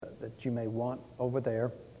that you may want over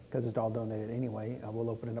there, because it's all donated anyway. We'll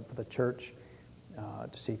open it up for the church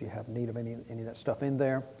to see if you have need of any of that stuff in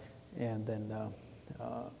there, and then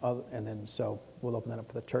so we'll open that up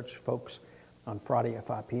for the church folks on Friday at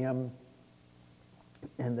 5 p.m.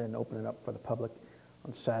 and then open it up for the public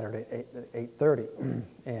on Saturday at 8:30.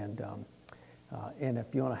 And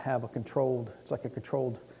if you want to have it's like a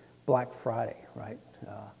controlled Black Friday, right?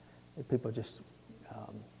 People just,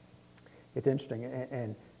 it's interesting,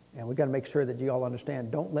 and we got to make sure that you all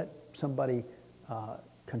understand. Don't let somebody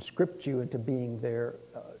conscript you into being their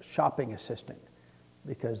shopping assistant,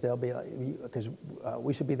 because they'll be like,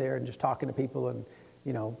 we should be there and just talking to people and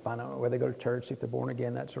find out where they go to church, see if they're born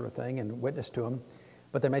again, that sort of thing, and witness to them.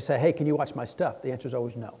 But they may say, hey, can you watch my stuff? The answer is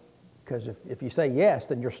always no. Because if you say yes,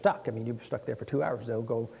 then you're stuck. I mean, you're stuck there for 2 hours. They'll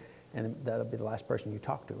go, and that'll be the last person you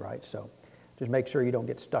talk to, right? So just make sure you don't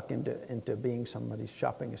get stuck into being somebody's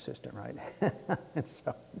shopping assistant, right? And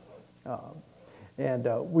so,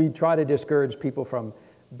 we try to discourage people from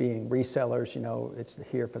being resellers. It's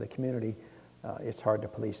here for the community. It's hard to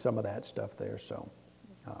police some of that stuff there. So,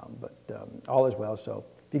 but all is well. So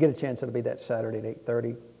if you get a chance, it'll be that Saturday at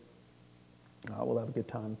 8:30. We'll have a good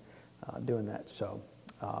time doing that. So,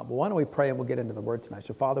 but why don't we pray and we'll get into the Word tonight.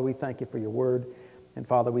 So, Father, we thank you for your Word. And,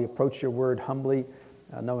 Father, we approach your Word humbly,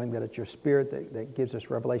 knowing that it's your Spirit that gives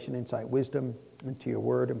us revelation, insight, wisdom into your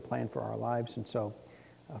Word and plan for our lives. And so,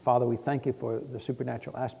 Father, we thank you for the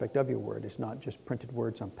supernatural aspect of your Word. It's not just printed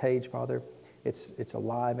words on page, Father. It's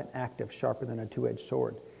alive and active, sharper than a two-edged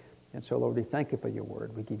sword. And so, Lord, we thank you for your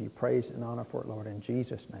Word. We give you praise and honor for it, Lord, in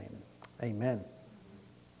Jesus' name. Amen.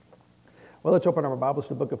 Well, let's open our Bibles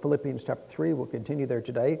to the book of Philippians chapter 3. We'll continue there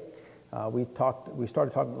today. We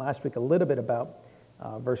started talking last week a little bit about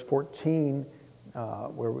verse 14,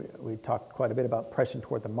 where we talked quite a bit about pressing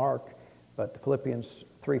toward the mark. But Philippians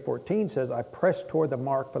 3:14 says, I press toward the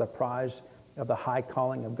mark for the prize of the high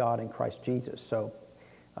calling of God in Christ Jesus. So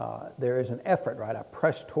there is an effort, right? I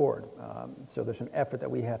press toward. So there's an effort that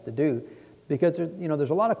we have to do, because there's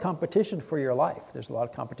a lot of competition for your life. There's a lot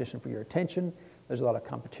of competition for your attention. There's a lot of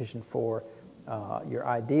competition for your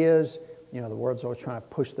ideas. The world's always trying to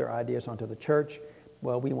push their ideas onto the church.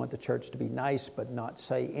 Well, we want the church to be nice, but not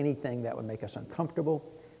say anything that would make us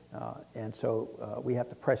uncomfortable. And so we have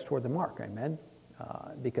to press toward the mark, amen?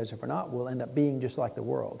 Because if we're not, we'll end up being just like the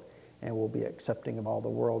world, and we'll be accepting of all the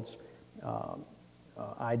world's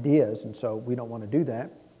ideas, and so we don't want to do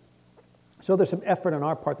that. So there's some effort on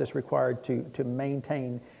our part that's required to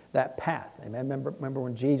maintain that path, amen? Remember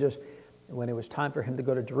when Jesus, when it was time for him to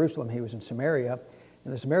go to Jerusalem, he was in Samaria,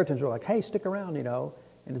 and the Samaritans were like, hey, stick around, and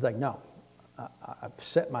he's like, no, I've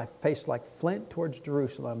set my face like flint towards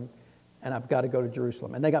Jerusalem, and I've got to go to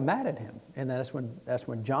Jerusalem. And they got mad at him, and that's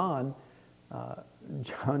when John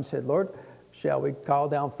said, Lord, shall we call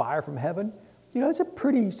down fire from heaven? It's a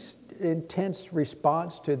pretty intense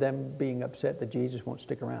response to them being upset that Jesus won't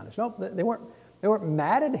stick around. They weren't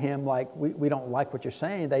mad at him like we don't like what you're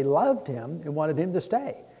saying. They loved him and wanted him to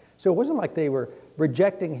stay. So it wasn't like they were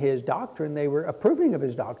rejecting his doctrine. They were approving of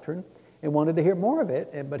his doctrine and wanted to hear more of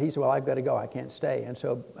it. But he said, well, I've got to go. I can't stay. And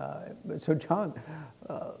so John,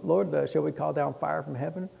 Lord, shall we call down fire from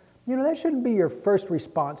heaven? That shouldn't be your first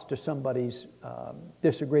response to somebody's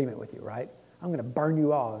disagreement with you, right? I'm going to burn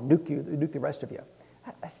you all and nuke the rest of you.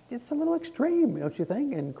 It's a little extreme, don't you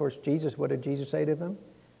think? And of course, what did Jesus say to them?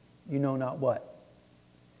 You know not what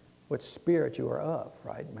spirit you are of,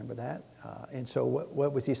 right? Remember that? And so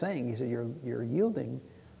what was he saying? He said, you're yielding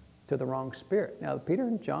to the wrong spirit. Now,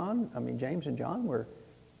 James and John were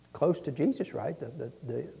close to Jesus, right?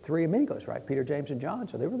 The three amigos, right? Peter, James, and John.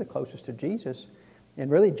 So they were the closest to Jesus.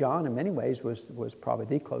 And really, John, in many ways, was probably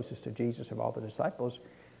the closest to Jesus of all the disciples.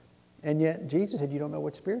 And yet, Jesus said, you don't know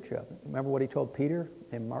what spirit you're of. Remember what he told Peter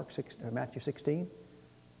in Matthew 16?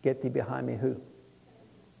 Get thee behind me, who?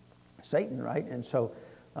 Satan, right? And so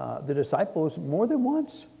the disciples, more than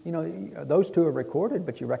once, those two are recorded,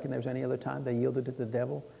 but you reckon there was any other time they yielded to the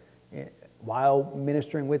devil while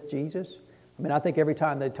ministering with Jesus? I think every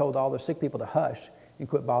time they told all the sick people to hush and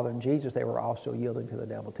quit bothering Jesus, they were also yielding to the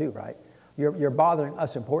devil too, right? You're bothering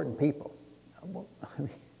us important people.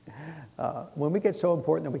 When we get so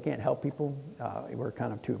important that we can't help people, we're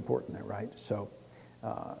kind of too important there, right? So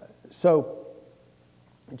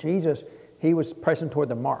Jesus, he was pressing toward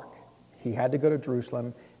the mark. He had to go to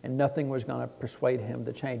Jerusalem, and nothing was going to persuade him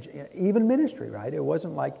to change. Even ministry, right? It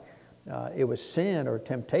wasn't like it was sin or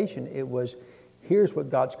temptation. It was, here's what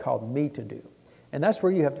God's called me to do. And that's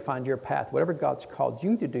where you have to find your path. Whatever God's called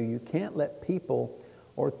you to do, you can't let people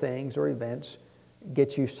or things or events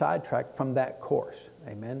get you sidetracked from that course.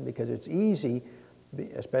 Amen? Because it's easy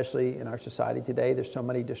especially in our society today. There's so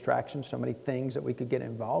many distractions, so many things that we could get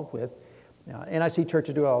involved with. And I see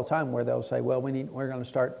churches do it all the time where they'll say, well, we're going to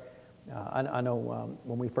start. I know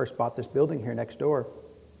when we first bought this building here next door,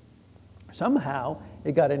 somehow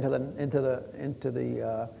it got into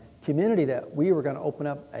the community that we were going to open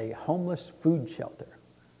up a homeless food shelter.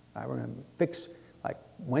 Right? We're going to fix like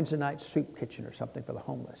Wednesday night soup kitchen or something for the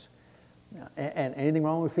homeless. And anything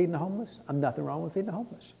wrong with feeding the homeless? Nothing wrong with feeding the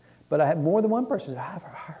homeless. But I had more than one person say, I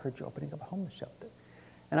heard you opening up a homeless shelter.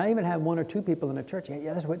 And I even had one or two people in the church,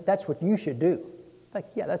 yeah, that's what you should do. Like,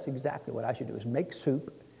 yeah, that's exactly what I should do, is make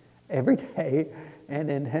soup every day. And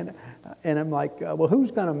I'm like, well,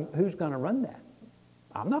 who's gonna run that?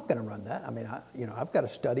 I'm not gonna run that. I mean, I've got to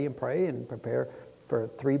study and pray and prepare for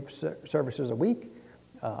 3 services a week.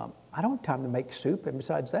 I don't have time to make soup, and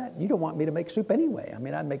besides that, you don't want me to make soup anyway. I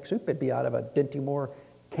mean, I'd make soup, it'd be out of a Dinty Moore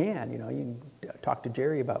can. You can talk to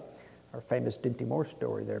Jerry about our famous Dinty Moore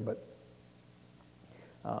story there. But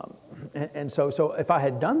so if I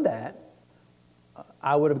had done that,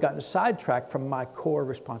 I would have gotten sidetracked from my core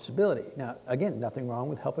responsibility. Now, again, nothing wrong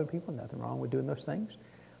with helping people, nothing wrong with doing those things,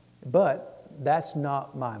 but that's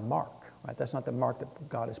not my mark, right? That's not the mark that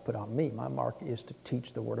God has put on me. My mark is to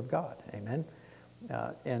teach the Word of God, amen?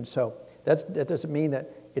 And so that doesn't mean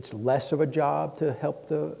that it's less of a job to help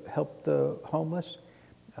the homeless,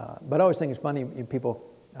 but I always think it's funny, people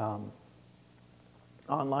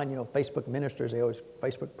online, Facebook ministers,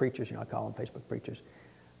 Facebook preachers, I call them Facebook preachers.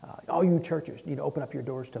 All you churches need to open up your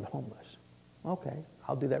doors to the homeless. Okay,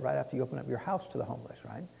 I'll do that right after you open up your house to the homeless,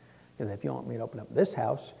 right? Because if you want me to open up this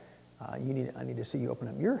house, I need to see you open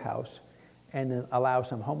up your house and then allow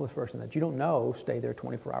some homeless person that you don't know stay there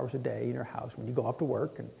 24 hours a day in your house when you go off to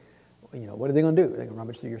work. And, what are they going to do? Are they going to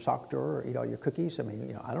rummage through your sock drawer or eat all your cookies? I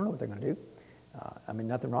mean, I don't know what they're going to do.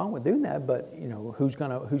 Nothing wrong with doing that, but, who's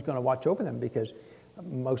going to watch over them? Because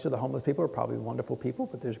most of the homeless people are probably wonderful people,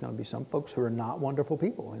 but there's going to be some folks who are not wonderful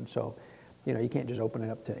people. And so, you can't just open it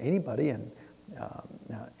up to anybody. And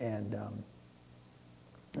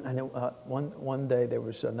I know one day there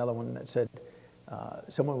was another one that said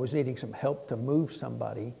someone was needing some help to move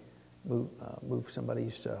somebody's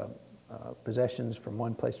possessions from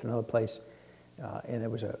one place to another place, and it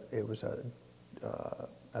was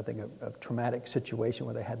I think a traumatic situation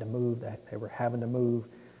where they had to move. They were having to move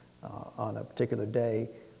on a particular day,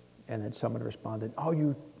 and then someone responded, all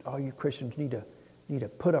you Christians need to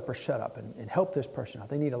put up or shut up and help this person out.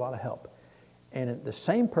 They need a lot of help. And the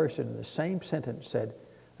same person in the same sentence said,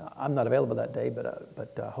 I'm not available that day,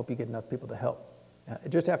 but I hope you get enough people to help.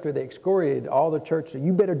 Just after they excoriated all the church, said,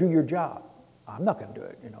 you better do your job. I'm not going to do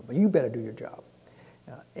it, but you better do your job.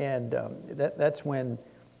 That's when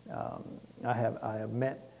I have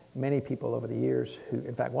met many people over the years who,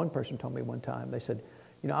 in fact, one person told me one time, they said,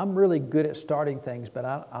 I'm really good at starting things, but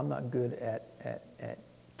I'm not good at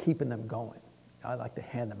keeping them going. I like to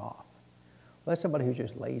hand them off. Well, that's somebody who's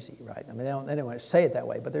just lazy, right? I mean, they don't want to say it that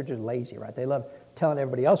way, but they're just lazy, right? They love telling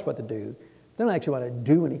everybody else what to do. They don't actually want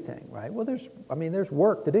to do anything, right? Well, there's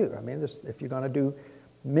work to do. I mean, if you're going to do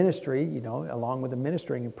ministry, along with the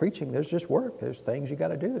ministering and preaching, there's just work. There's things you got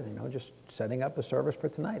to do, just setting up the service for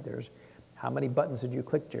tonight. There's how many buttons did you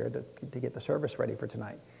click, Jared, to get the service ready for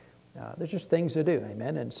tonight? There's just things to do,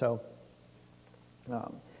 amen? And so,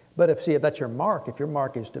 but if that's your mark, if your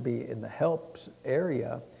mark is to be in the helps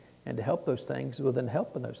area and to help those things, well, then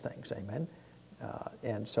help in those things, amen?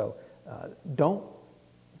 And so don't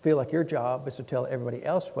feel like your job is to tell everybody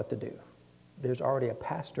else what to do. There's already a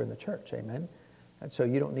pastor in the church, amen? And so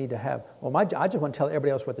you don't need to have, I just want to tell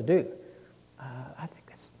everybody else what to do. I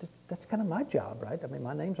think that's kind of my job, right? I mean,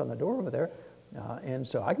 my name's on the door over there, and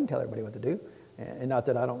so I can tell everybody what to do. And not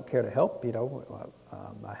that I don't care to help,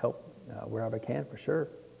 I help wherever I can for sure.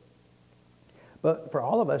 But for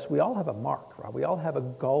all of us, we all have a mark, right? We all have a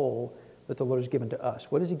goal that the Lord has given to us.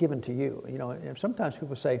 What has He given to you? And sometimes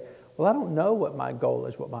people say, well, I don't know what my goal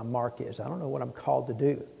is, what my mark is. I don't know what I'm called to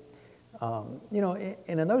do.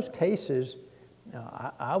 And in those cases,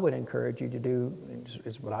 I would encourage you to do,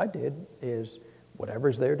 is what I did, is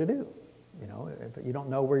whatever's there to do. If you don't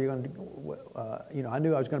know where you're going to, I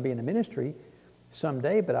knew I was going to be in the ministry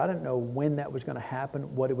someday, but I didn't know when that was going to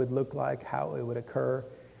happen, what it would look like, how it would occur.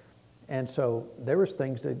 And so there was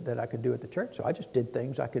things that I could do at the church. So I just did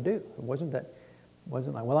things I could do. It wasn't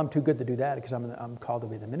like, well, I'm too good to do that because I'm called to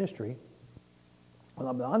be in the ministry. Well,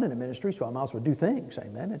 I'm not in the ministry, so I might as well do things,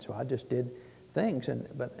 amen. And so I just did things.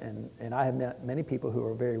 And I have met many people who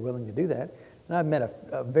are very willing to do that. And I've met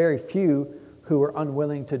a very few who are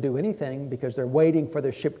unwilling to do anything because they're waiting for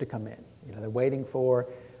their ship to come in. They're waiting for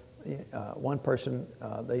one person.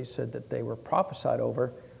 They said that they were prophesied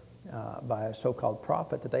over by a so-called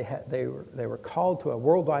prophet that they were called to a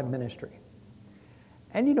worldwide ministry.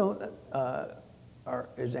 And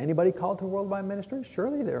is anybody called to a worldwide ministry?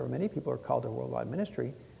 Surely there are many people who are called to a worldwide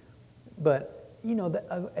ministry. But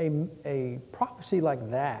a prophecy like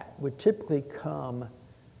that would typically come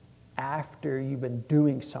after you've been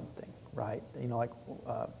doing something, right? Like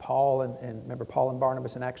Paul and remember Paul and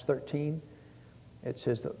Barnabas in Acts 13? It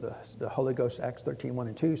says that the Holy Ghost, Acts 13, 1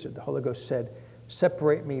 and 2, said the Holy Ghost said,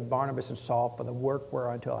 "Separate me, Barnabas and Saul, for the work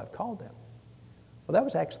whereunto I've called them." Well, that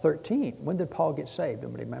was Acts 13. When did Paul get saved?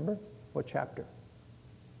 Anybody remember? What chapter?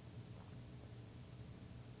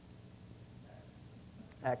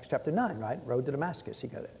 Acts chapter 9, right? Road to Damascus, he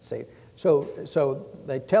got saved. So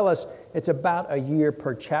they tell us it's about a year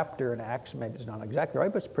per chapter in Acts. Maybe it's not exactly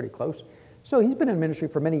right, but it's pretty close. So he's been in ministry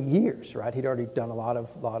for many years, right? He'd already done a lot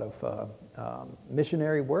of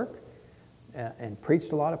missionary work and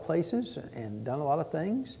preached a lot of places and done a lot of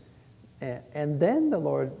things. And then the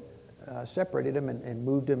Lord separated him and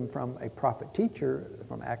moved him from a prophet teacher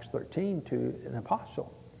from Acts 13 to an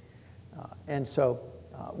apostle.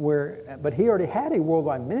 But he already had a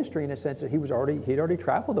worldwide ministry in a sense that he'd already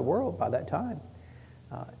traveled the world by that time.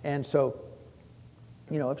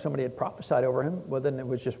 If somebody had prophesied over him, well, then it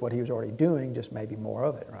was just what he was already doing, just maybe more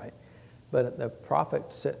of it, right? But the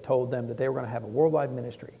prophet told them that they were going to have a worldwide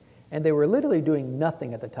ministry. And they were literally doing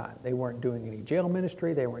nothing at the time. They weren't doing any jail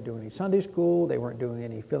ministry. They weren't doing any Sunday school. They weren't doing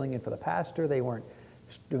any filling in for the pastor. They weren't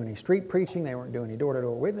doing any street preaching. They weren't doing any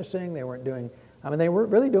door-to-door witnessing. They were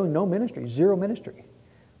really doing no ministry, zero ministry.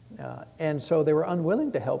 And so they were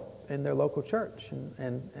unwilling to help in their local church.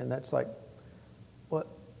 And that's like,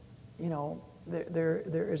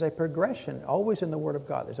 there is a progression always in the Word of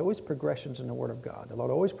God. There's always progressions in the Word of God. The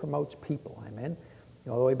Lord always promotes people, amen?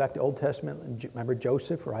 All the way back to Old Testament, and remember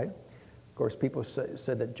Joseph, right? Of course, people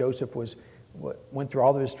said that Joseph went through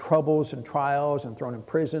all of his troubles and trials and thrown in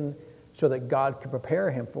prison so that God could prepare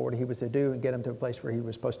him for what he was to do and get him to a place where he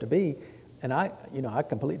was supposed to be. And I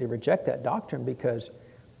completely reject that doctrine, because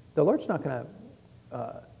the Lord's not going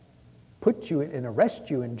to put you and arrest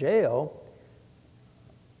you in jail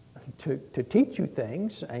to teach you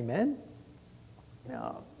things, amen?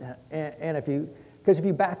 Because if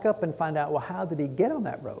you back up and find out, well, how did he get on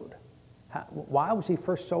that road? Why was he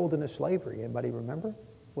first sold into slavery? Anybody remember?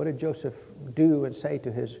 What did Joseph do and say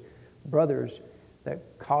to his brothers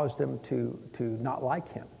that caused them to not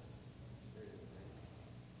like him?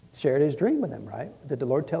 Shared his dream with them, right? Did the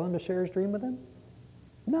Lord tell him to share his dream with them?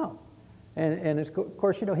 No. And of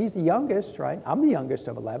course, he's the youngest, right? I'm the youngest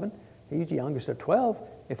of 11. He's the youngest of 12.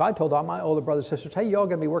 If I told all my older brothers and sisters, hey, you're all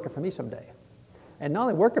going to be working for me someday. And not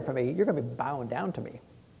only working for me, you're going to be bowing down to me.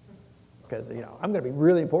 Because, I'm going to be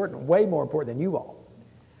really important, way more important than you all.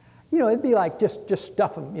 It'd be like just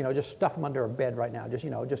stuff them, just stuff them under a bed right now. Just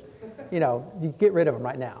you get rid of them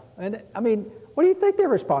right now. And what do you think their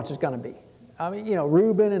response is going to be?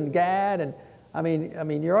 Reuben and Gad, and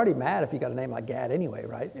you're already mad if you got a name like Gad anyway,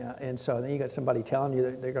 right? And so then you got somebody telling you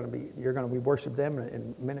that you're going to be worship them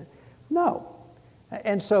in a minute. No.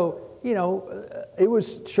 And so, it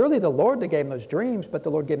was surely the Lord that gave him those dreams, but the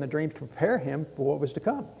Lord gave him the dreams to prepare him for what was to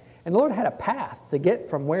come. And the Lord had a path to get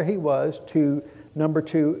from where he was to number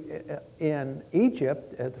 2 in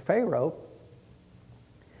Egypt at the Pharaoh.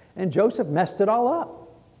 And Joseph messed it all up.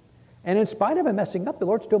 And in spite of him messing up, the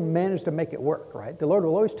Lord still managed to make it work, right? The Lord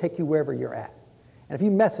will always take you wherever you're at. And if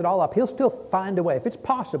you mess it all up, he'll still find a way. If it's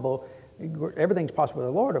possible, everything's possible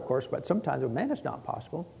with the Lord, of course, but sometimes with man it's not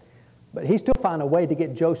possible. But he still found a way to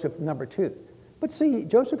get Joseph number 2. But see,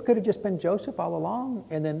 Joseph could have just been Joseph all along,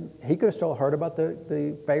 and then he could have still heard about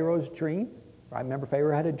the Pharaoh's dream. Right? Remember,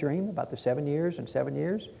 Pharaoh had a dream about the 7 years and 7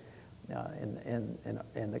 years, and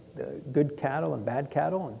the good cattle and bad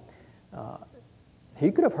cattle. And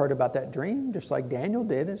he could have heard about that dream just like Daniel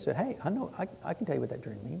did and said, hey, I can tell you what that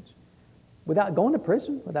dream means. Without going to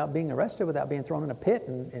prison, without being arrested, without being thrown in a pit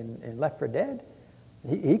and left for dead.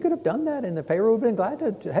 He could have done that, and the Pharaoh would have been glad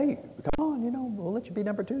to, hey, come on, we'll let you be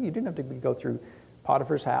number 2. You didn't have to go through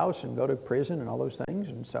Potiphar's house and go to prison and all those things.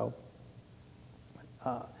 And so,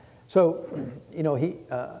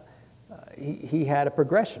 he had a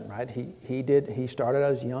progression, right? He started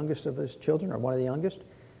as the youngest of his children, or one of the youngest,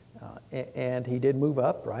 and he did move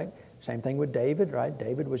up, right? Same thing with David, right?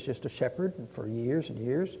 David was just a shepherd for years and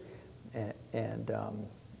years, and then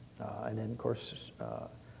of course.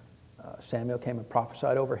 Samuel came and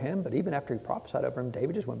prophesied over him, but even after he prophesied over him,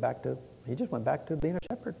 David just went back to being a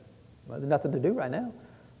shepherd. Well, there's nothing to do right now.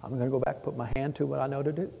 I'm going to go back and put my hand to what I know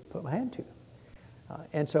to do, put my hand to.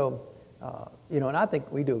 And I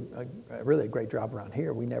think we do a great job around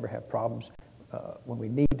here. We never have problems when we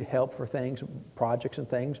need help for things, projects and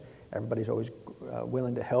things. everybody's always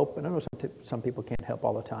willing to help, and I know some people can't help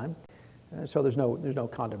all the time. So there's no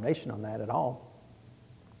condemnation on that at all.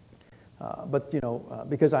 But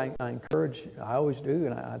because I encourage, I always do,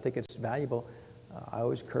 and I think it's valuable. I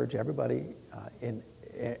always encourage everybody in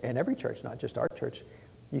every church, not just our church.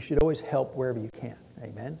 You should always help wherever you can.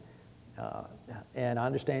 Amen. And I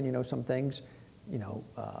understand, some things, if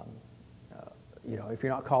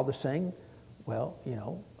you're not called to sing, well,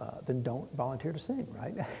 then don't volunteer to sing,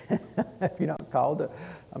 right? If you're not called to,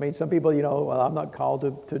 some people, well, I'm not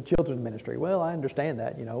called to children's ministry. Well, I understand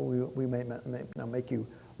that, we may make you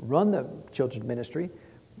run the children's ministry,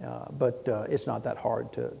 but it's not that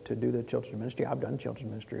hard to do the children's ministry. I've done children's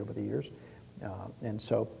ministry over the years.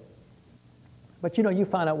 But you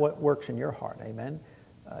find out what works in your heart, amen?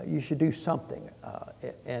 You should do something.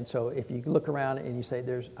 And so if you look around and you say,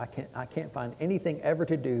 I can't find anything ever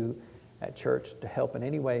to do at church to help in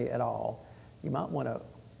any way at all, you might want to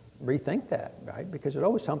rethink that, right? Because there's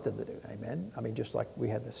always something to do, amen? Just like we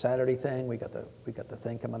had the Saturday thing, we got the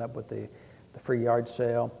thing coming up with the free yard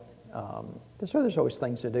sale. So there's always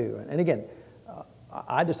things to do. And again,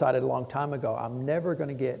 I decided a long time ago, I'm never going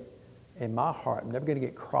to get, in my heart, I'm never going to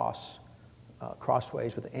get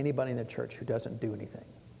crossways with anybody in the church who doesn't do anything.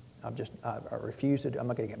 I refuse to. I'm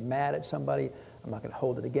not going to get mad at somebody. I'm not going to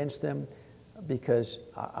hold it against them because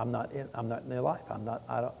I'm not in their life. I'm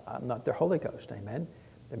not their Holy Ghost. Amen.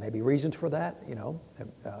 There may be reasons for that.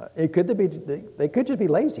 It could be they could just be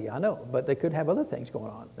lazy. I know, but they could have other things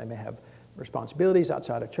going on. They may have responsibilities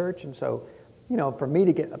outside of church, and so for me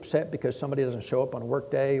to get upset because somebody doesn't show up on a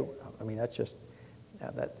work day, that's just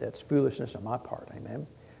that's foolishness on my part. Amen.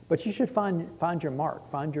 But you should find your mark,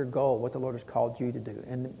 find your goal, what the Lord has called you to do,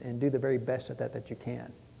 and do the very best at that you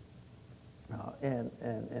can.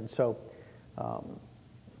 So,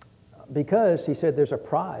 because he said there's a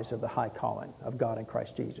prize of the high calling of God in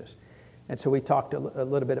Christ Jesus. And so we talked a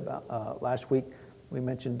little bit about, last week, we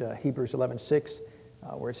mentioned Hebrews 11:6,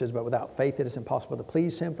 where it says, but without faith it is impossible to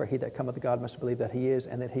please him, for he that cometh to God must believe that he is,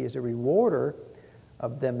 and that he is a rewarder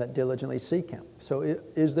of them that diligently seek him. So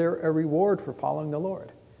is there a reward for following the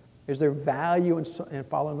Lord? Is there value in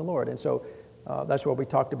following the Lord? And so that's what we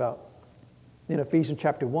talked about in Ephesians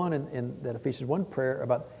chapter 1, in that Ephesians 1 prayer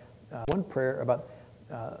about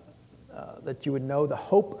that you would know the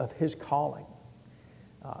hope of his calling.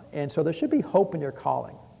 And so there should be hope in your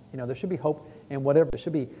calling. There should be hope in whatever. There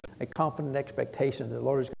should be a confident expectation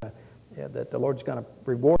that the Lord's going to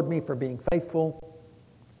reward me for being faithful.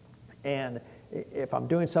 And if I'm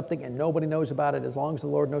doing something and nobody knows about it, as long as the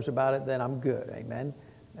Lord knows about it, then I'm good. Amen.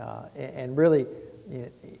 And really,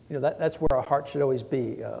 that's where our heart should always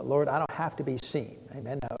be. Lord, I don't have to be seen.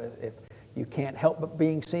 Amen. Now, if you can't help but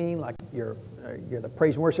being seen, like you're the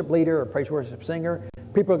praise and worship leader or praise worship singer,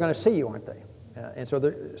 people are going to see you, aren't they? And so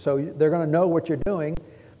they're going to know what you're doing,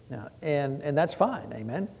 and that's fine.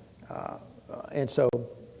 Amen. And so,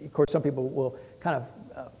 of course, some people will kind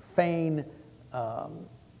of feign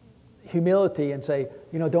humility and say,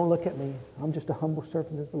 don't look at me. I'm just a humble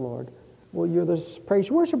servant of the Lord. Well, you're the praise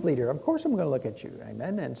worship leader. Of course I'm going to look at you.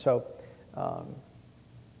 Amen. And so,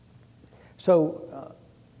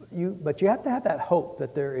 but you have to have that hope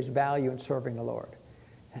that there is value in serving the Lord.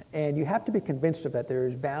 And you have to be convinced of that. There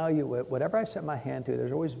is value. Whatever I set my hand to,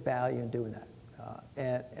 there's always value in doing that.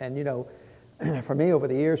 And for me, over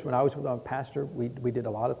the years, when I was with our pastor, we did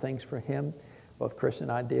a lot of things for him. Both Chris and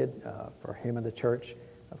I did for him and the church,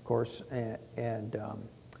 of course. And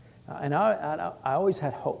I always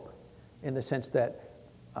had hope, in the sense that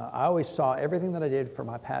I always saw everything that I did for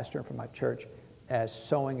my pastor and for my church as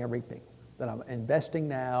sowing and reaping, that I'm investing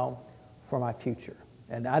now for my future.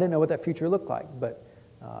 And I didn't know what that future looked like, but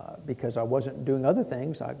because I wasn't doing other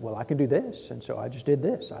things, I can do this. And so I just did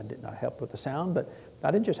this. I helped with the sound, but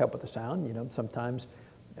I didn't just help with the sound. Sometimes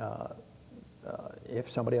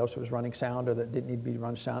if somebody else was running sound or that didn't need to be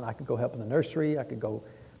running sound, I could go help in the nursery. I could go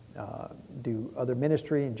do other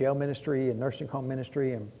ministry and jail ministry and nursing home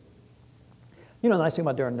ministry. And the nice thing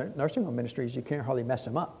about doing nursing home ministry is you can't hardly mess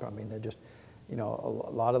them up. They're just, a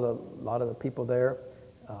lot of the people there,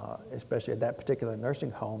 especially at that particular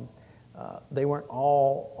nursing home, they weren't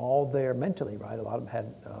all there mentally, right? A lot of them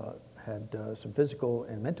had some physical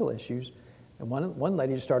and mental issues. And one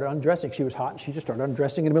lady just started undressing. She was hot, and she just started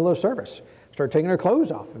undressing in the middle of service. Started taking her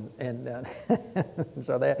clothes off, and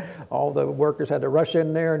so all the workers had to rush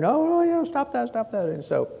in there. No, stop that. And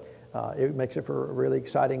so it makes it for a really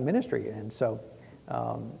exciting ministry. And so,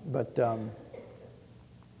 I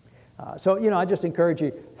just encourage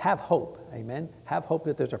you, have hope. Amen. Have hope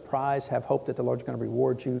that there's a prize. Have hope that the Lord's going to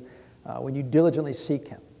reward you when you diligently seek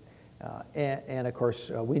him. And of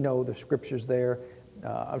course, we know the scriptures there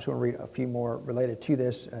I just want to read a few more related to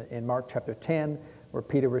this in Mark chapter 10, where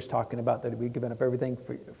Peter was talking about that we've given up everything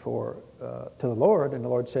to the Lord, and the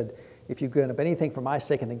Lord said, if you've given up anything for my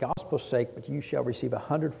sake and the gospel's sake, but you shall receive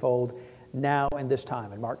 100-fold now in this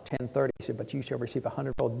time. In Mark 10:30, he said, but you shall receive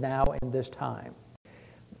 100-fold now in this time.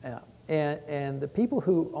 And the people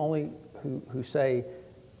who say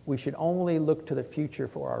we should only look to the future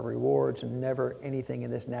for our rewards and never anything in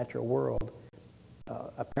this natural world,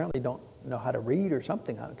 apparently don't know how to read or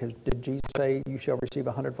something. Because did Jesus say you shall receive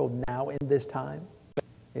 100-fold now in this time?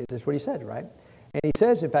 That's what he said, right? And he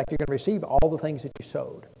says, in fact, you're going to receive all the things that you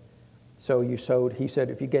sowed. So you sowed, he said,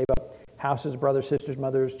 if you gave up houses, brothers, sisters,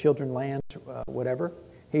 mothers, children, lands, whatever,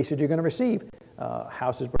 he said you're going to receive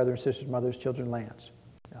houses, brothers, sisters, mothers, children, lands.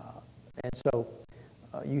 And so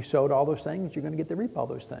you sowed all those things, you're going to get to reap all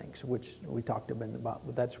those things, which we talked about.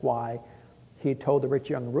 But that's why he told the rich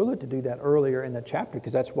young ruler to do that earlier in the chapter,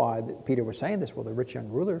 because that's why Peter was saying this. Well, the rich young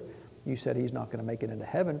ruler, you said he's not going to make it into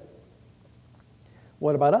heaven.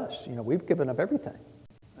 What about us? We've given up everything.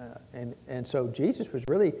 And so Jesus was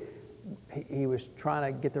really, he was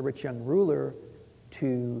trying to get the rich young ruler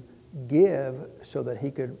to give so that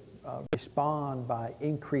he could respond by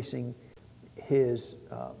increasing his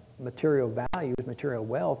material value, his material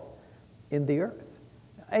wealth in the earth.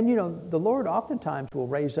 And the Lord oftentimes will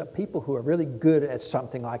raise up people who are really good at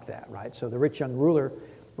something like that, right? So the rich young ruler,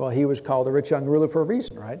 well, he was called the rich young ruler for a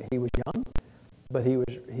reason, right? He was young, but he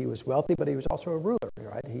was wealthy, but he was also a ruler,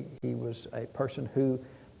 right? He was a person who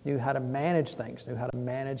knew how to manage things, knew how to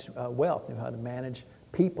manage wealth, knew how to manage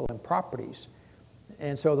people and properties.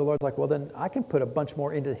 And so the Lord's like, well, then I can put a bunch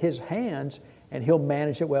more into his hands, and he'll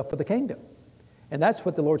manage it well for the kingdom. And that's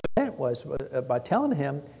what the Lord's intent was by telling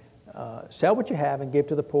him, sell what you have and give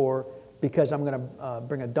to the poor, because I'm going to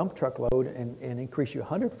bring a dump truck load and increase you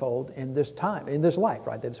 100-fold in this time, in this life,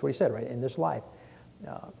 right? That's what he said, right? In this life.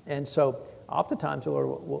 And so oftentimes the Lord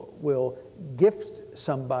will gift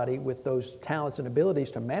somebody with those talents and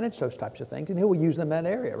abilities to manage those types of things, and he will use them in that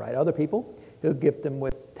area, right? Other people, he'll gift them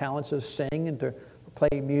with talents to sing and to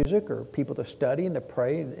play music, or people to study and to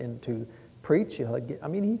pray and to preach.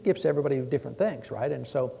 He gifts everybody different things, right? And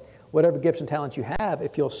so whatever gifts and talents you have,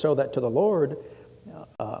 if you'll sow that to the Lord,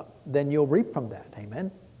 then you'll reap from that. Amen?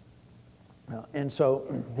 And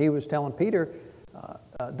so he was telling Peter,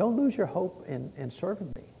 don't lose your hope in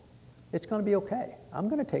serving me. It's going to be okay. I'm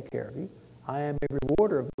going to take care of you. I am a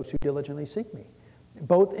rewarder of those who diligently seek me.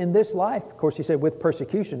 Both in this life, of course, he said with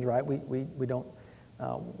persecutions, right? We don't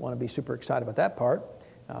want to be super excited about that part.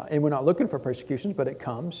 And we're not looking for persecutions, but it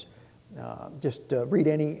comes. Just read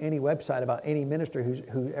any website about any minister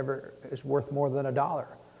who ever is worth more than $1.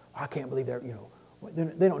 I can't believe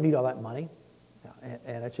they don't need all that money.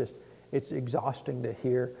 And it's exhausting to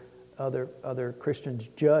hear other Christians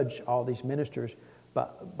judge all these ministers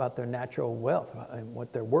about their natural wealth and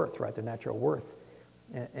what they're worth, right? Their natural worth.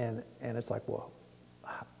 And it's like, well,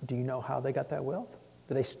 do you know how they got that wealth?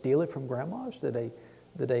 Did they steal it from grandmas? Did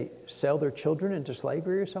they sell their children into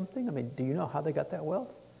slavery or something? Do you know how they got that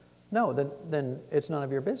wealth? No, then it's none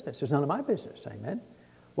of your business. It's none of my business. Amen.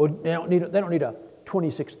 Well, they don't need a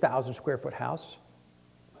 26,000 square foot house.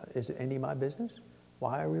 Is it any of my business?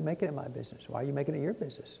 Why are we making it my business? Why are you making it your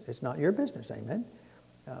business? It's not your business. Amen.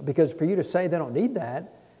 Because for you to say they don't need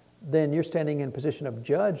that, then you're standing in a position of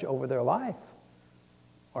judge over their life.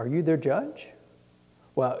 Are you their judge?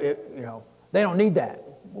 Well, they don't need that.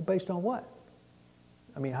 Well, based on what?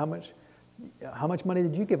 How much money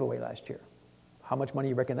did you give away last year? How much money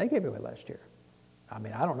you reckon they gave away last year? I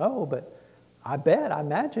don't know, but I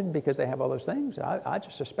imagine, because they have all those things, I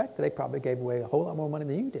just suspect that they probably gave away a whole lot more money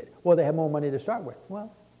than you did. Well, they have more money to start with.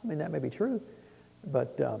 Well, that may be true,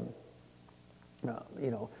 but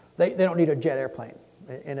they don't need a jet airplane,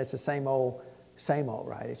 and it's the same old,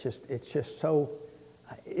 right? It's just so.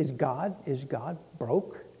 Is God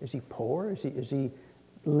broke? Is he poor? Is he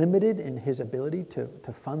limited in his ability to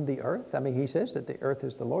fund the earth? He says that the earth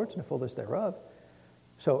is the Lord's and the fullness thereof.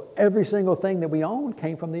 So every single thing that we own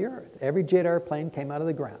came from the earth. Every jet airplane came out of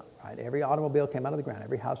the ground, right? Every automobile came out of the ground.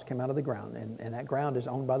 Every house came out of the ground, and that ground is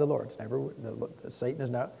owned by the Lord. Satan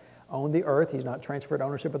has not owned the earth. He's not transferred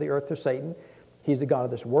ownership of the earth to Satan. He's the God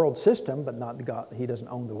of this world system, but not the God. He doesn't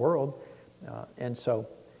own the world. And so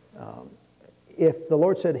if the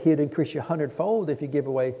Lord said he'd increase you 100-fold if you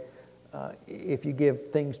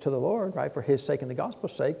give things to the Lord, right, for his sake and the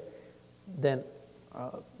gospel's sake, then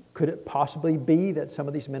could it possibly be that some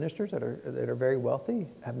of these ministers that are very wealthy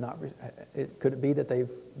have not? Could it be that they've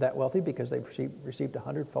that wealthy because they've received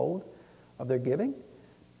 100-fold of their giving?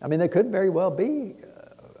 They could very well be,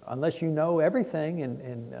 unless you know everything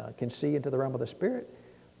and can see into the realm of the Spirit.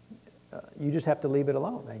 you just have to leave it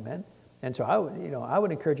alone. Amen. And so I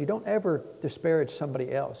would encourage you, don't ever disparage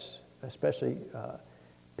somebody else, especially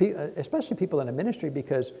people in a ministry,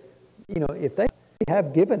 because if they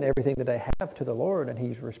have given everything that they have to the Lord, and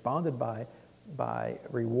He's responded by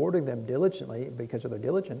rewarding them diligently because of their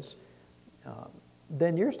diligence,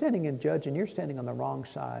 then you're standing in judge, and you're standing on the wrong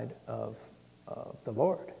side of the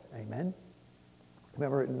Lord. Amen.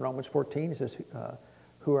 Remember in Romans 14, it says,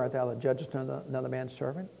 who art thou that judgest another man's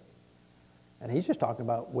servant? And he's just talking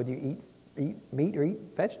about whether you eat meat or eat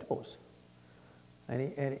vegetables.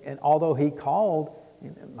 And although he called,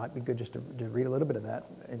 it might be good just to read a little bit of that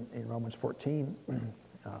in Romans 14.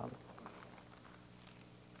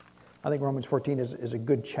 I think Romans 14 is a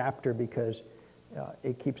good chapter because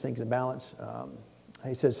it keeps things in balance.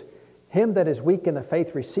 He says, him that is weak in the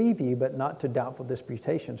faith receive ye, but not to doubtful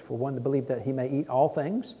disputations. For one to believe that he may eat all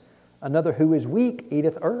things, another who is weak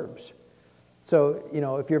eateth herbs. So,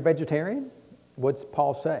 if you're a vegetarian, what's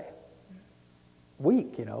Paul say?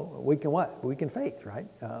 Weak, weak in what? Weak in faith, right?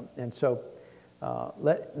 And so,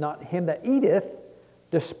 let not him that eateth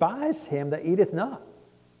despise him that eateth not.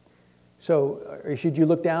 So, should you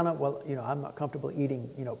look down at, well, I'm not comfortable eating,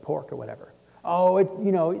 pork or whatever. Oh,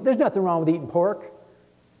 there's nothing wrong with eating pork.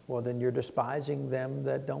 Well, then you're despising them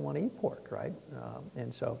that don't want to eat pork, right?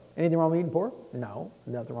 And so, anything wrong with eating pork? No,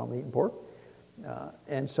 nothing wrong with eating pork.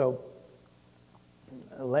 And so,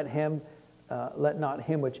 let not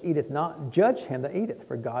him which eateth not judge him that eateth,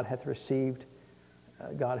 for God hath received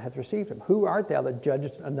him. Who art thou that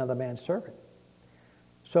judgest another man's servant?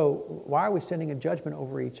 So, why are we sending a judgment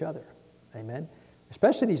over each other? Amen.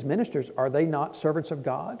 Especially these ministers, are they not servants of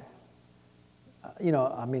God?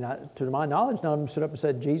 To my knowledge, none of them stood up and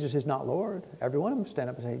said, Jesus is not Lord. Every one of them stand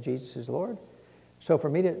up and say, Jesus is Lord. So for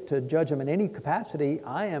me to judge them in any capacity,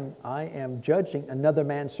 I am judging another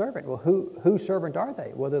man's servant. Well, whose servant are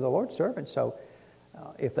they? Well, they're the Lord's servant. So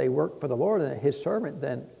if they work for the Lord and His servant,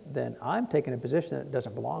 then I'm taking a position that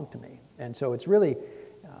doesn't belong to me. And so it's really,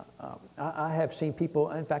 I have seen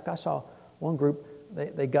people, in fact, I saw one group,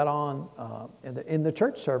 they got on in the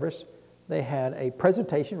church service. They had a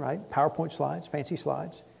presentation, right? PowerPoint slides, fancy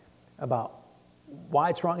slides, about why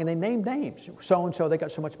it's wrong. And they named names. So-and-so, they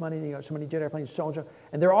got so much money, they got so many jet airplanes, so-and-so.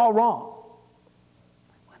 And they're all wrong.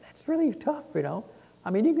 Well, that's really tough, you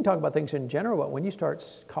can talk about things in general, but when you start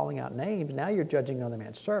calling out names, now you're judging another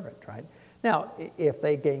man's servant, right? Now, if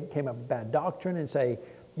they came up with bad doctrine and say,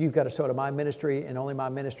 you've got to sow to my ministry and only my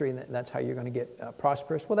ministry, and that's how you're going to get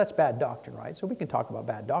prosperous, well, that's bad doctrine, right? So we can talk about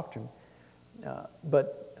bad doctrine.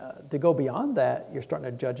 But to go beyond that, you're starting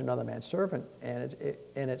to judge another man's servant, and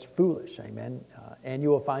it's foolish, amen. And you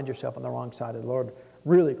will find yourself on the wrong side of the Lord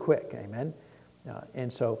really quick, amen.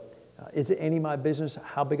 And so, is it any of my business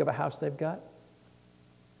how big of a house they've got?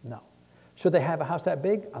 No. Should they have a house that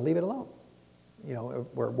big? I'll leave it alone.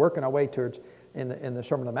 We're working our way towards in the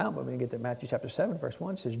Sermon on the Mount, but when you get to Matthew chapter 7, verse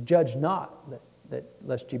 1, it says, "Judge not, that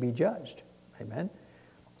lest you be judged," amen.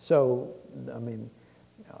 So,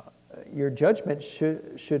 your judgment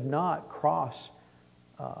should not cross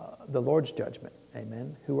the Lord's judgment.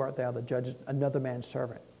 Amen. Who art thou that judgest another man's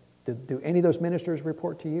servant? Do any of those ministers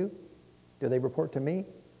report to you? Do they report to me?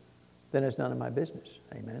 Then it's none of my business.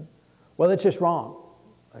 Amen. Well, it's just wrong.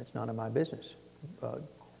 It's none of my business.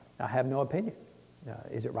 I have no opinion.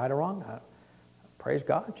 Is it right or wrong? Praise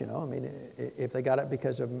God, if they got it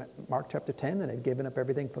because of Mark chapter 10, and they've given up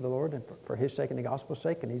everything for the Lord and for His sake and the gospel's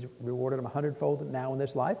sake, and He's rewarded them 100-fold now in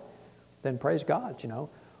this life, then praise God,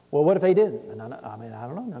 Well, what if they didn't? And I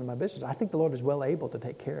don't know, none of my business. I think the Lord is well able to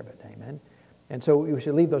take care of it, amen. And so we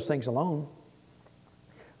should leave those things alone.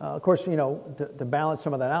 Of course, to balance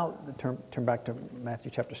some of that out, turn back to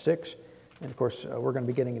Matthew chapter 6. And of course, we're going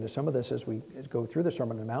to be getting into some of this as we go through the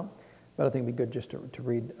Sermon on the Mount. But I think it'd be good just to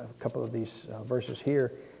read a couple of these verses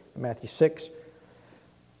here in Matthew 6.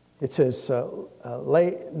 It says,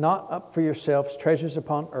 lay not up for yourselves treasures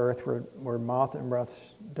upon earth where moth and rust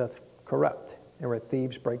doth corrupt, and where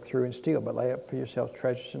thieves break through and steal. But lay up for yourselves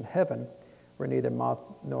treasures in heaven where neither moth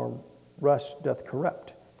nor rust doth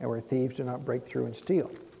corrupt, and where thieves do not break through and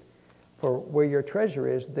steal. For where your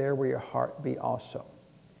treasure is, there will your heart be also.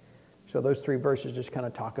 So those three verses just kind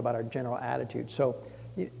of talk about our general attitude. So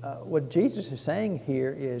what Jesus is saying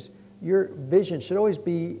here is your vision should always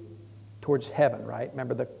be towards heaven, right?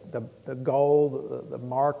 Remember the goal, the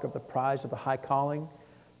mark of the prize of the high calling.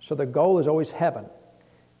 So the goal is always heaven.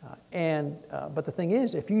 But the thing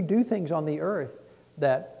is, if you do things on the earth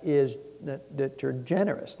that you're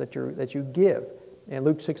generous, that you give, and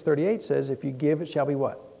Luke 6:38 says, if you give, it shall be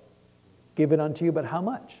what? Give it unto you, but how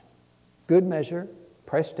much? Good measure,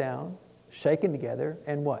 pressed down, shaken together,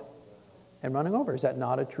 and what? and running over. Is that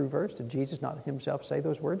not a true verse? Did Jesus not himself say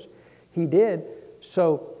those words? He did.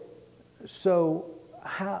 So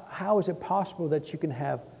how is it possible that you can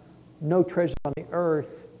have no treasures on the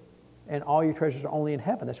earth and all your treasures are only in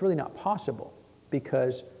heaven? That's really not possible,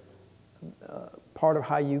 because part of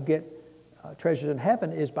how you get treasures in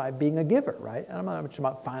heaven is by being a giver, right? And I'm not much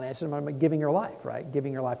about finances, I'm about giving your life, right?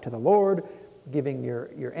 Giving your life to the Lord, giving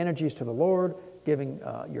your energies to the Lord, giving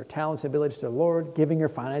your talents and abilities to the Lord, giving your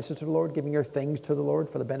finances to the Lord, giving your things to the Lord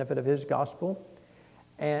for the benefit of His gospel.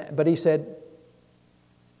 But He said,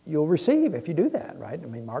 you'll receive if you do that, right? I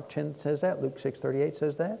mean, Mark 10 says that, Luke 6:38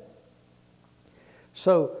 says that.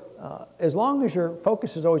 So as long as your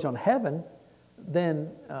focus is always on heaven, then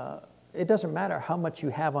it doesn't matter how much you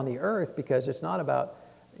have on the earth, because it's not about,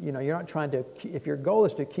 you're not trying to, if your goal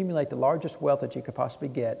is to accumulate the largest wealth that you could possibly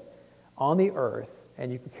get on the earth,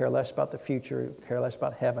 and you could care less about the future, care less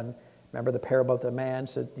about heaven. Remember the parable of the man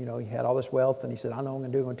said, he had all this wealth, and he said, I know what I'm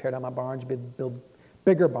going to do. I'm going to tear down my barns, build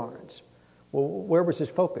bigger barns. Well, where was his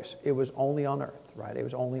focus? It was only on earth, right? It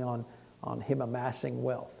was only on him amassing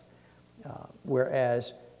wealth.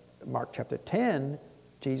 Whereas Mark chapter 10,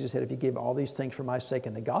 Jesus said, if you give all these things for my sake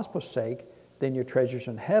and the gospel's sake, then your treasure's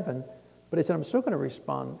in heaven. But He said, I'm still going to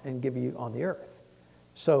respond and give you on the earth.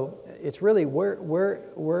 So it's really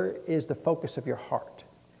where is the focus of your heart?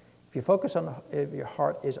 If you focus on, if your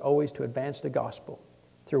heart is always to advance the gospel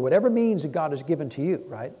through whatever means that God has given to you,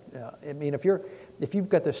 right? I mean, if you've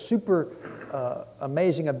got the super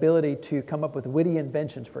amazing ability to come up with witty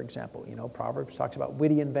inventions, for example, Proverbs talks about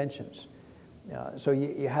witty inventions. So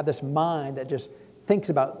you have this mind that just thinks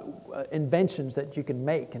about inventions that you can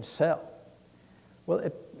make and sell. Well,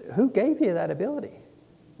 who gave you that ability?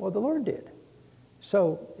 Well, the Lord did.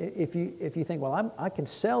 So if you think, well, I can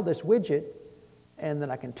sell this widget, and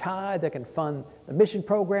then I can tithe, I can fund the mission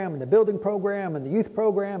program and the building program and the youth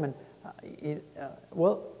program, and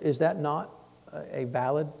well, is that not a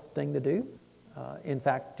valid thing to do? In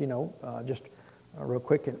fact, just real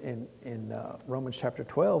quick in Romans chapter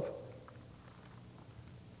 12,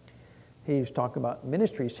 he's talking about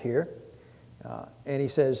ministries here, and he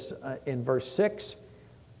says in verse 6,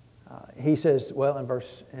 he says,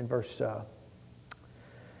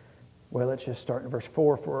 let's just start in verse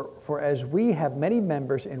 4. For as we have many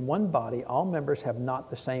members in one body, all members have not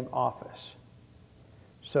the same office.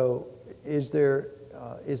 So is there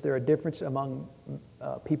a difference among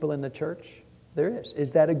people in the church? There is.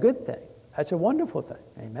 Is that a good thing? That's a wonderful thing.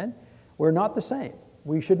 Amen? We're not the same.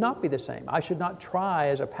 We should not be the same. I should not try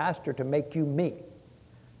as a pastor to make you me.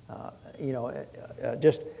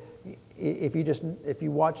 If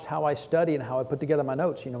you watched how I study and how I put together my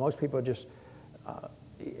notes, most people just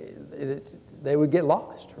they would get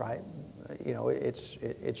lost, right? It's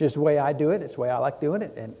just the way I do it. It's the way I like doing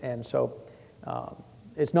it, and so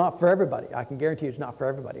it's not for everybody. I can guarantee you, it's not for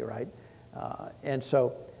everybody, right?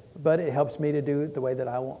 But it helps me to do it the way that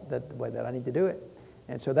I want, the way that I need to do it,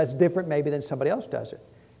 and so that's different maybe than somebody else does it.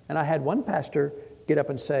 And I had one pastor get up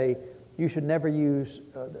and say, "You should never use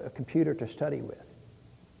a computer to study with.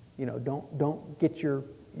 Don't get your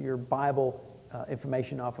Bible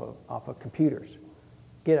information off of computers.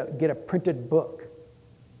 Get a printed book."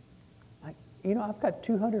 I've got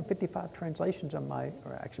 255 translations on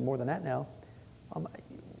or actually more than that now.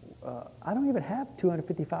 I don't even have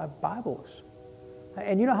 255 Bibles.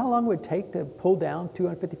 And you know how long it would take to pull down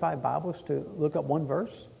 255 Bibles to look up one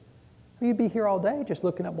verse? You'd be here all day just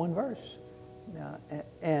looking up one verse.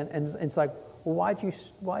 And it's like, well, why'd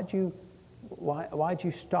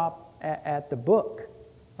you stop at the book,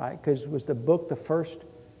 right? Because was the book the first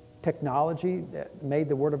technology that made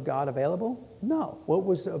the Word of God available? No. What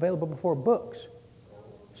was available before books?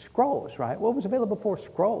 Scrolls, right? What was available before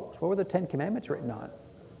scrolls? What were the Ten Commandments written on?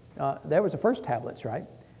 That was the first tablets, right?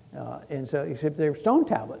 And so, except they were stone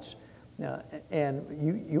tablets.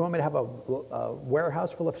 And you want me to have a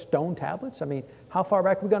warehouse full of stone tablets? I mean, how far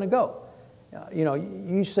back are we going to go?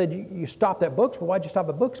 You said you stopped at books. Well, why'd you stop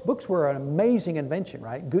at books? Books were an amazing invention,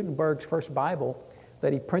 right? Gutenberg's first Bible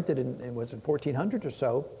that he printed in 1400s or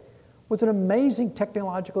so was an amazing